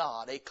of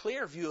God. A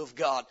clear view of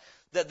God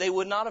that they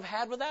would not have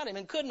had without Him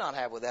and could not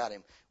have without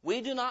Him. We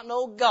do not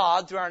know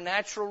God through our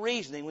natural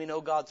reasoning. We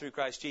know God through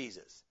Christ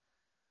Jesus.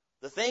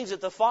 The things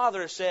that the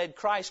Father said,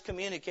 Christ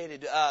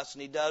communicated to us,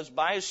 and He does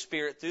by His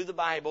Spirit through the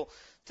Bible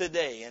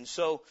today. And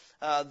so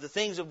the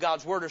things of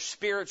God's Word are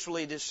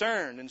spiritually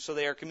discerned, and so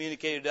they are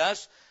communicated to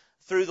us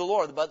through the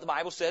Lord. But the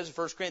Bible says in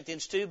 1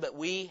 Corinthians 2, but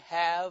we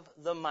have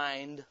the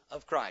mind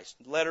of Christ.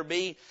 Letter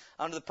B,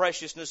 under the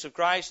preciousness of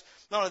Christ,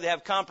 not only do they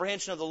have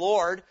comprehension of the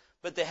Lord,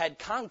 but they had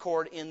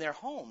concord in their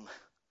home.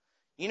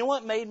 You know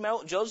what made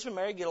Joseph and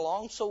Mary get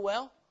along so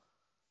well?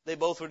 They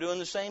both were doing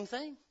the same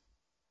thing.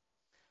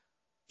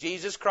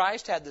 Jesus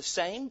Christ had the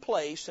same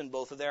place in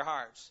both of their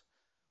hearts.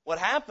 What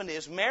happened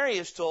is Mary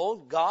is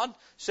told, God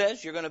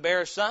says, you're going to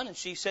bear a son, and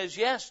she says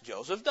yes.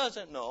 Joseph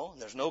doesn't know.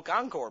 There's no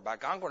concord. By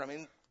concord, I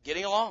mean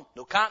getting along.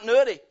 No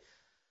continuity.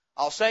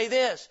 I'll say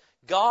this.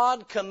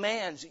 God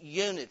commands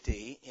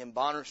unity in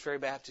Bonners Ferry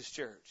Baptist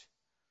Church.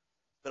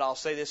 But I'll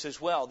say this as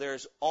well.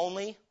 There's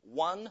only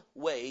one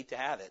way to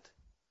have it.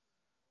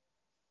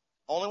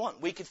 Only one.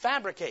 We could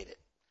fabricate it.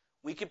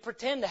 We could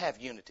pretend to have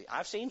unity.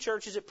 I've seen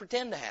churches that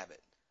pretend to have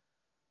it.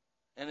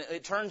 And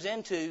it turns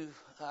into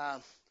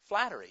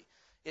flattery.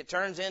 It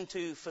turns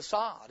into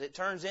facade. It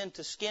turns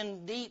into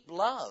skin-deep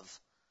love.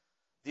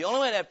 The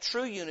only way to have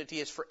true unity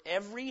is for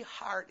every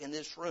heart in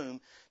this room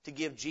to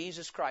give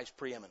Jesus Christ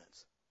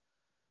preeminence.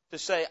 To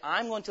say,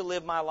 I'm going to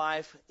live my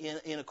life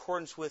in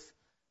accordance with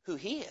who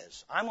He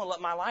is. I'm going to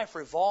let my life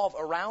revolve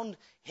around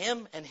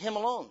Him and Him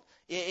alone.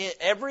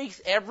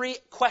 Every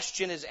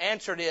question is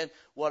answered in,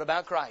 what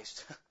about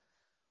Christ?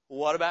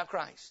 What about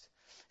Christ?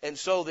 And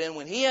so then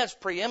when He has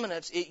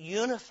preeminence, it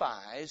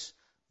unifies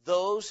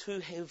those who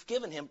have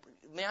given Him.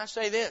 May I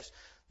say this?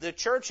 The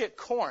church at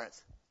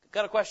Corinth,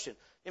 got a question.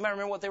 You might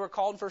remember what they were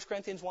called in 1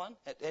 Corinthians 1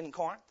 in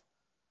Corinth?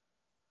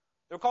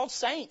 They were called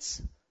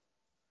saints.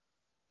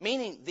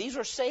 Meaning these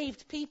are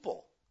saved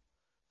people.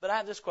 But I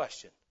have this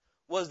question.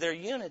 Was there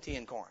unity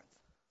in Corinth?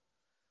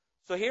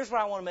 So here's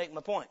where I want to make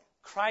my point.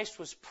 Christ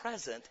was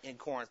present in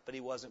Corinth, but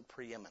He wasn't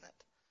preeminent.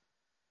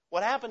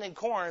 What happened in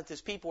Corinth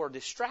is people were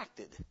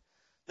distracted.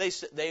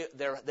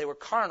 They were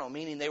carnal,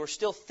 meaning they were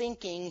still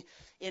thinking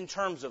in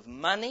terms of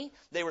money.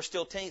 They were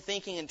still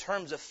thinking in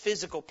terms of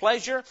physical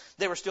pleasure.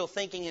 They were still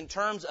thinking in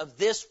terms of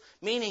this,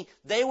 meaning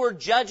they were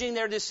judging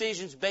their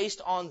decisions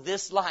based on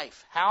this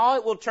life, how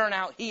it will turn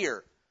out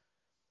here,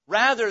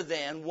 rather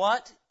than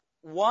what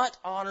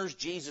honors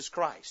Jesus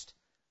Christ.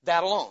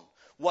 That alone.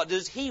 What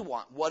does He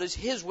want? What is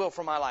His will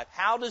for my life?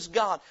 How does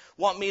God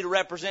want me to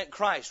represent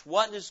Christ?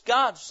 What does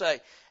God say?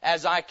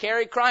 As I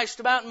carry Christ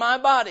about in my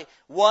body,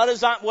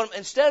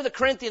 instead of the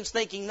Corinthians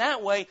thinking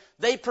that way,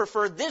 they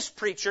preferred this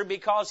preacher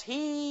because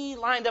he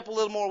lined up a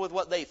little more with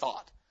what they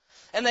thought.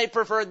 And they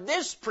preferred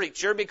this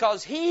preacher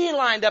because he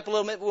lined up a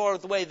little bit more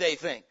with the way they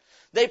think.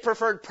 They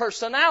preferred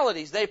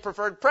personalities. They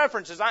preferred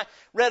preferences. I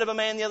read of a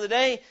man the other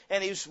day,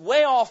 and he's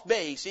way off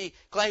base. He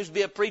claims to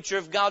be a preacher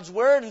of God's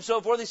Word and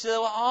so forth. He said there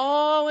will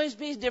always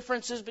be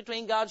differences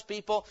between God's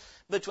people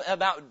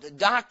about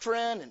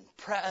doctrine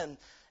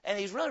and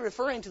he's really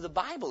referring to the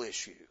Bible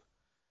issue.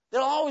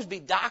 There'll always be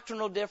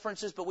doctrinal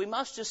differences, but we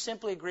must just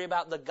simply agree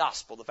about the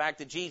gospel, the fact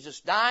that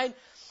Jesus died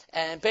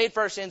and paid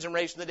for our sins and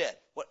raised from the dead.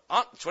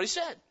 That's what he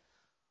said.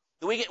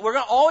 We're going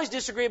to always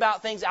disagree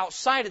about things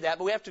outside of that,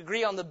 but we have to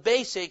agree on the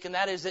basic, and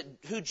that is that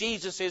who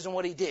Jesus is and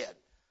what He did.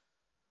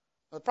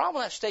 Well, the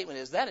problem with that statement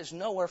is that is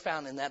nowhere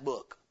found in that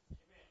book.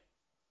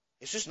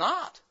 It's just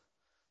not.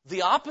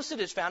 The opposite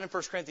is found in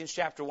 1 Corinthians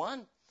chapter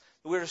 1.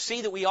 We're to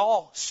see that we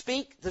all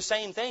speak the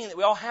same thing, that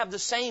we all have the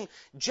same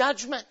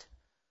judgment.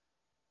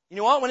 You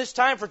know what? When it's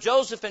time for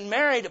Joseph and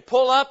Mary to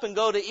pull up and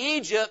go to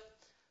Egypt,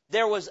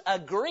 there was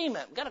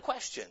agreement. I've got a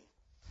question.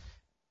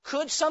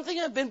 Could something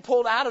have been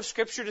pulled out of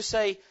Scripture to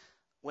say,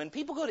 when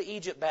people go to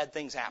Egypt, bad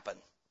things happen?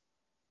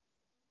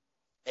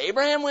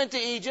 Abraham went to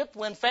Egypt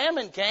when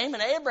famine came,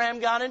 and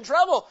Abraham got in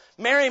trouble.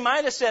 Mary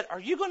might have said, are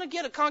you going to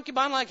get a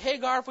concubine like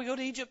Hagar if we go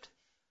to Egypt?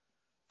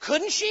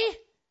 Couldn't she?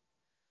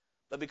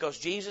 But because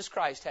Jesus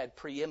Christ had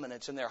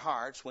preeminence in their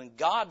hearts, when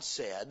God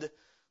said,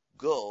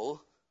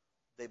 go,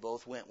 they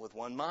both went with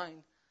one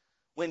mind.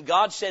 When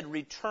God said,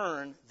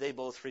 return, they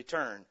both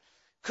returned.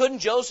 Couldn't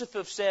Joseph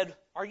have said,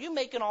 are you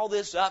making all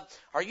this up?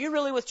 Are you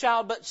really with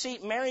child? But see,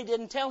 Mary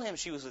didn't tell him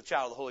she was the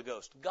child of the Holy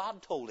Ghost.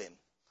 God told him.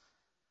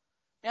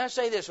 Now I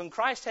say this, when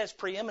Christ has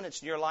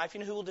preeminence in your life, you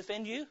know who will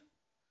defend you?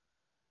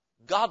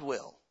 God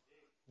will.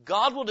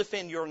 God will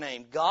defend your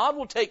name. God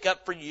will take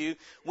up for you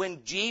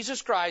when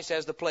Jesus Christ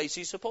has the place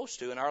He's supposed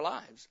to in our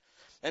lives.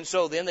 And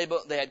so then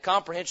they had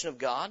comprehension of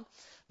God.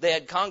 They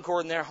had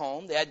concord in their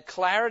home. They had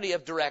clarity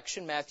of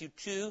direction. Matthew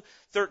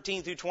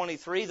 2:13 through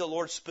 23. The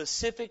Lord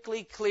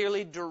specifically,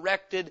 clearly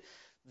directed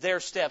their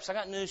steps. I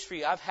got news for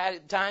you. I've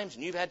had times,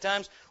 and you've had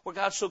times, where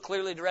God's so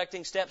clearly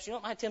directing steps. You know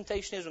what my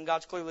temptation is when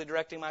God's clearly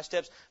directing my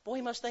steps? Boy,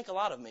 He must think a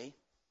lot of me.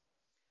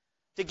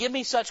 To give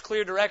me such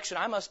clear direction,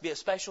 I must be a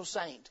special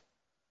saint.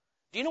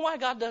 Do you know why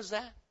God does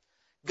that?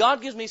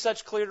 God gives me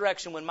such clear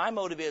direction when my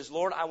motive is,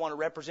 Lord, I want to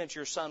represent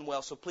your Son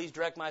well, so please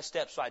direct my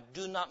steps so I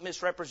do not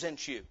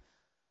misrepresent you.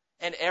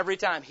 And every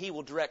time He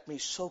will direct me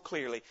so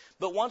clearly.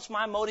 But once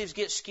my motives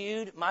get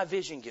skewed, my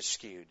vision gets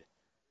skewed.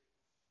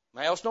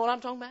 Anybody else know what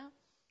I'm talking about?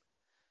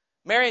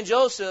 Mary and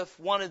Joseph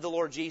wanted the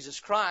Lord Jesus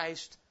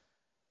Christ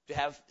to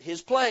have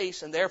His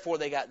place, and therefore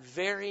they got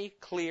very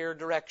clear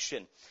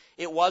direction.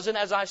 It wasn't,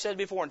 as I said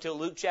before, until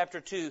Luke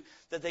chapter 2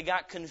 that they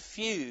got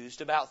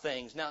confused about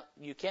things. Now,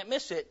 you can't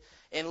miss it.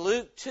 In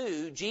Luke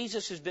 2,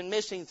 Jesus has been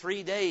missing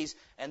 3 days,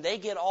 and they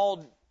get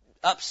all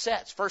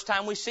upset. It's the first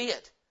time we see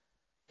it.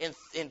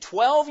 In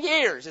 12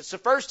 years, it's the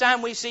first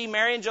time we see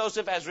Mary and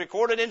Joseph, as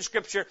recorded in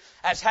Scripture,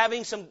 as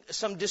having some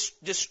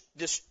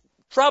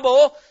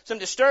trouble, some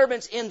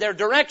disturbance in their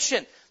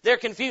direction. They're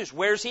confused.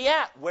 Where's he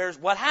at?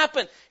 What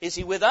happened? Is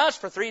he with us?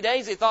 For 3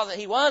 days they thought that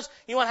he was.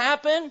 You know what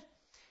happened?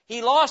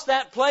 He lost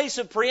that place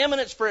of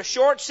preeminence for a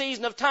short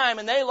season of time,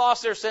 and they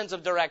lost their sense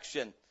of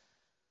direction.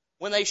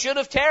 When they should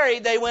have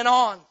tarried, they went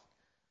on.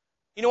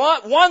 You know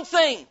what? One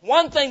thing,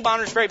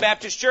 Bonners Ferry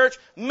Baptist Church,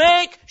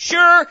 make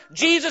sure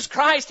Jesus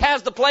Christ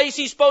has the place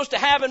He's supposed to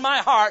have in my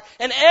heart,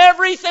 and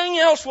everything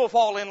else will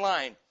fall in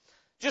line.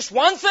 Just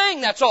one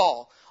thing, that's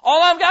all.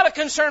 All I've got to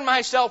concern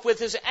myself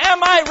with is,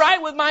 am I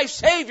right with my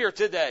Savior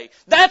today?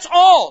 That's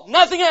all.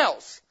 Nothing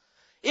else.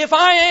 If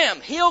I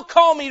am, He'll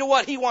call me to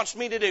what He wants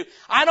me to do.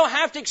 I don't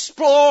have to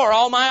explore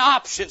all my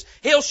options.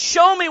 He'll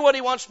show me what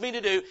He wants me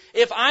to do.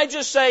 If I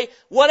just say,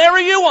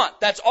 whatever you want,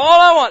 that's all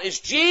I want, is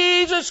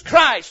Jesus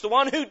Christ, the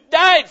one who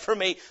died for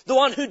me, the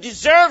one who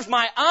deserves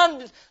my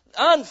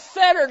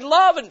unfettered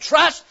love and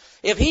trust.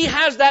 If He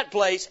has that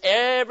place,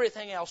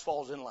 everything else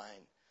falls in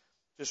line.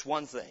 Just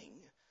one thing.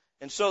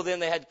 And so then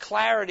they had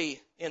clarity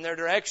in their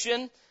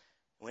direction.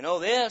 We know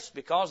this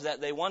because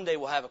that they one day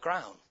will have a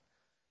crown.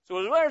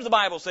 So where does the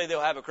Bible say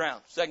they'll have a crown?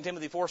 2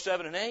 Timothy 4,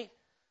 7, and 8.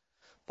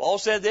 Paul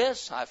said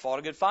this, I fought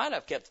a good fight,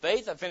 I've kept the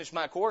faith, I've finished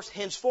my course.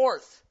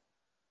 Henceforth,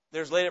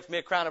 there's laid up for me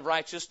a crown of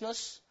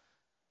righteousness,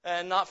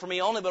 and not for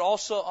me only, but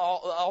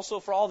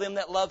also for all them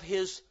that love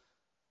His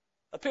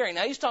appearing.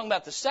 Now he's talking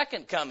about the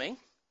second coming,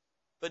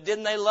 but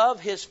didn't they love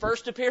His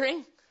first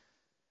appearing?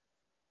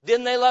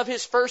 Didn't they love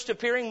His first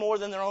appearing more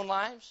than their own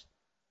lives?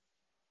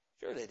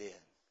 Sure they did.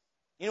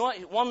 You know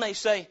what? One may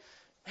say,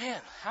 man,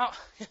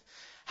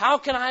 how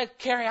can I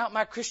carry out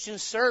my Christian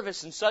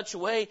service in such a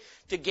way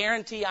to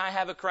guarantee I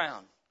have a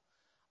crown?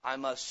 I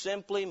must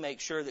simply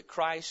make sure that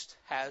Christ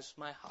has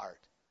my heart.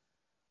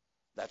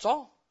 That's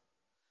all.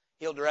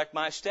 He'll direct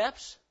my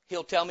steps.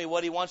 He'll tell me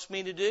what He wants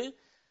me to do.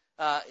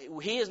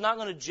 He is not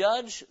going to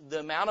judge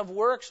the amount of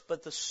works,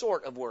 but the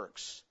sort of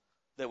works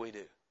that we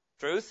do.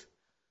 Truth?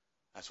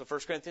 That's what 1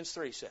 Corinthians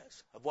 3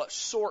 says. Of what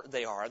sort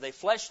they are. Are they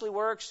fleshly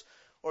works,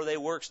 or are they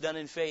works done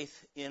in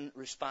faith in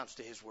response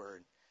to His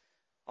Word?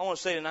 I want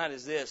to say tonight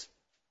is this.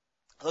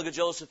 Look at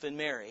Joseph and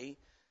Mary,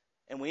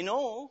 and we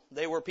know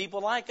they were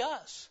people like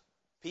us.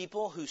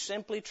 People who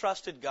simply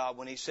trusted God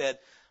when He said,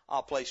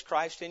 I'll place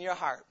Christ in your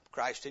heart,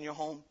 Christ in your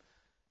home.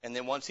 And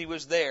then once He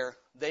was there,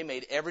 they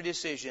made every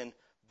decision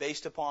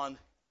based upon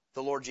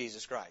the Lord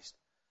Jesus Christ.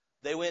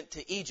 They went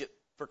to Egypt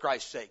for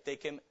Christ's sake. They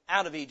came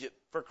out of Egypt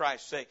for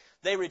Christ's sake.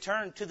 They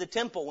returned to the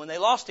temple when they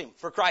lost Him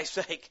for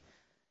Christ's sake.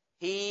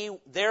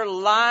 Their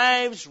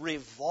lives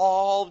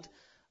revolved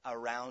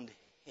around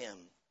Him.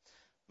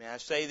 May I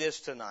say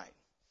this tonight?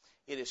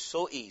 It is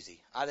so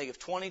easy. I think if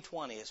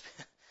 2020 is,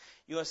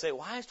 you want to say,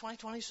 why is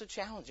 2020 so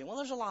challenging? Well,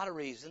 there's a lot of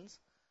reasons.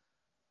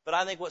 But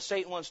I think what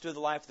Satan wants to do with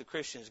the life of the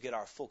Christian is get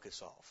our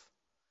focus off.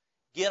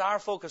 Get our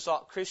focus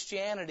off.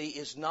 Christianity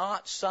is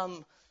not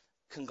some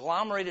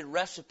conglomerated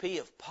recipe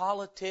of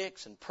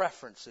politics and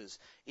preferences.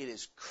 It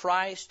is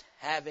Christ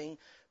having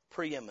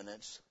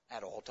preeminence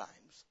at all times.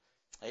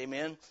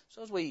 Amen.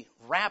 So as we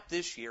wrap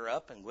this year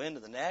up and go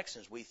into the next,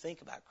 as we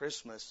think about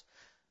Christmas,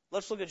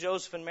 let's look at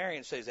Joseph and Mary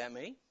and say, is that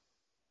me?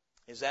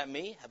 Is that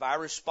me? Have I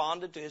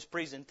responded to His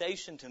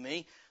presentation to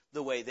me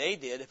the way they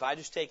did? Have I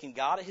just taken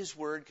God at His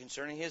word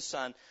concerning His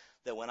Son,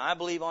 that when I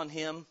believe on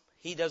Him,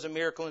 He does a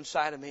miracle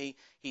inside of me,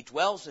 He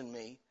dwells in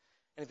me,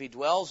 and if He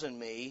dwells in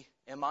me,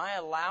 am I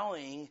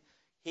allowing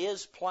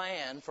His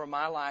plan for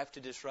my life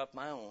to disrupt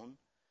my own?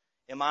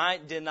 Am I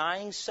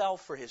denying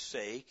self for His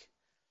sake?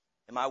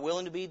 Am I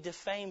willing to be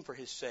defamed for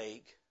His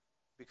sake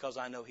because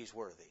I know He's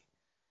worthy?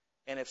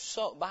 And if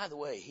so, by the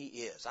way, He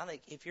is. I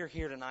think if you're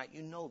here tonight,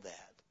 you know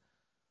that.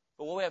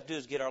 But what we have to do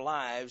is get our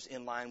lives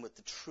in line with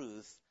the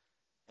truth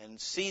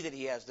and see that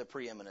He has the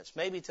preeminence.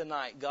 Maybe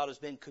tonight God has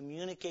been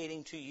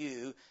communicating to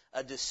you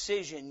a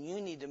decision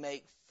you need to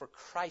make for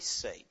Christ's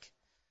sake.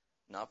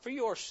 Not for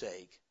your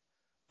sake,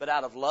 but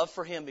out of love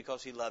for Him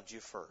because He loved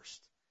you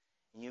first.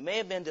 And you may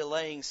have been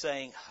delaying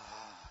saying,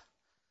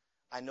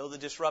 I know the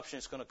disruption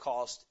it's going to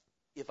cause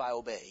if I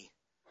obey.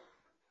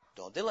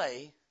 Don't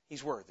delay.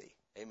 He's worthy.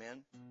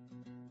 Amen.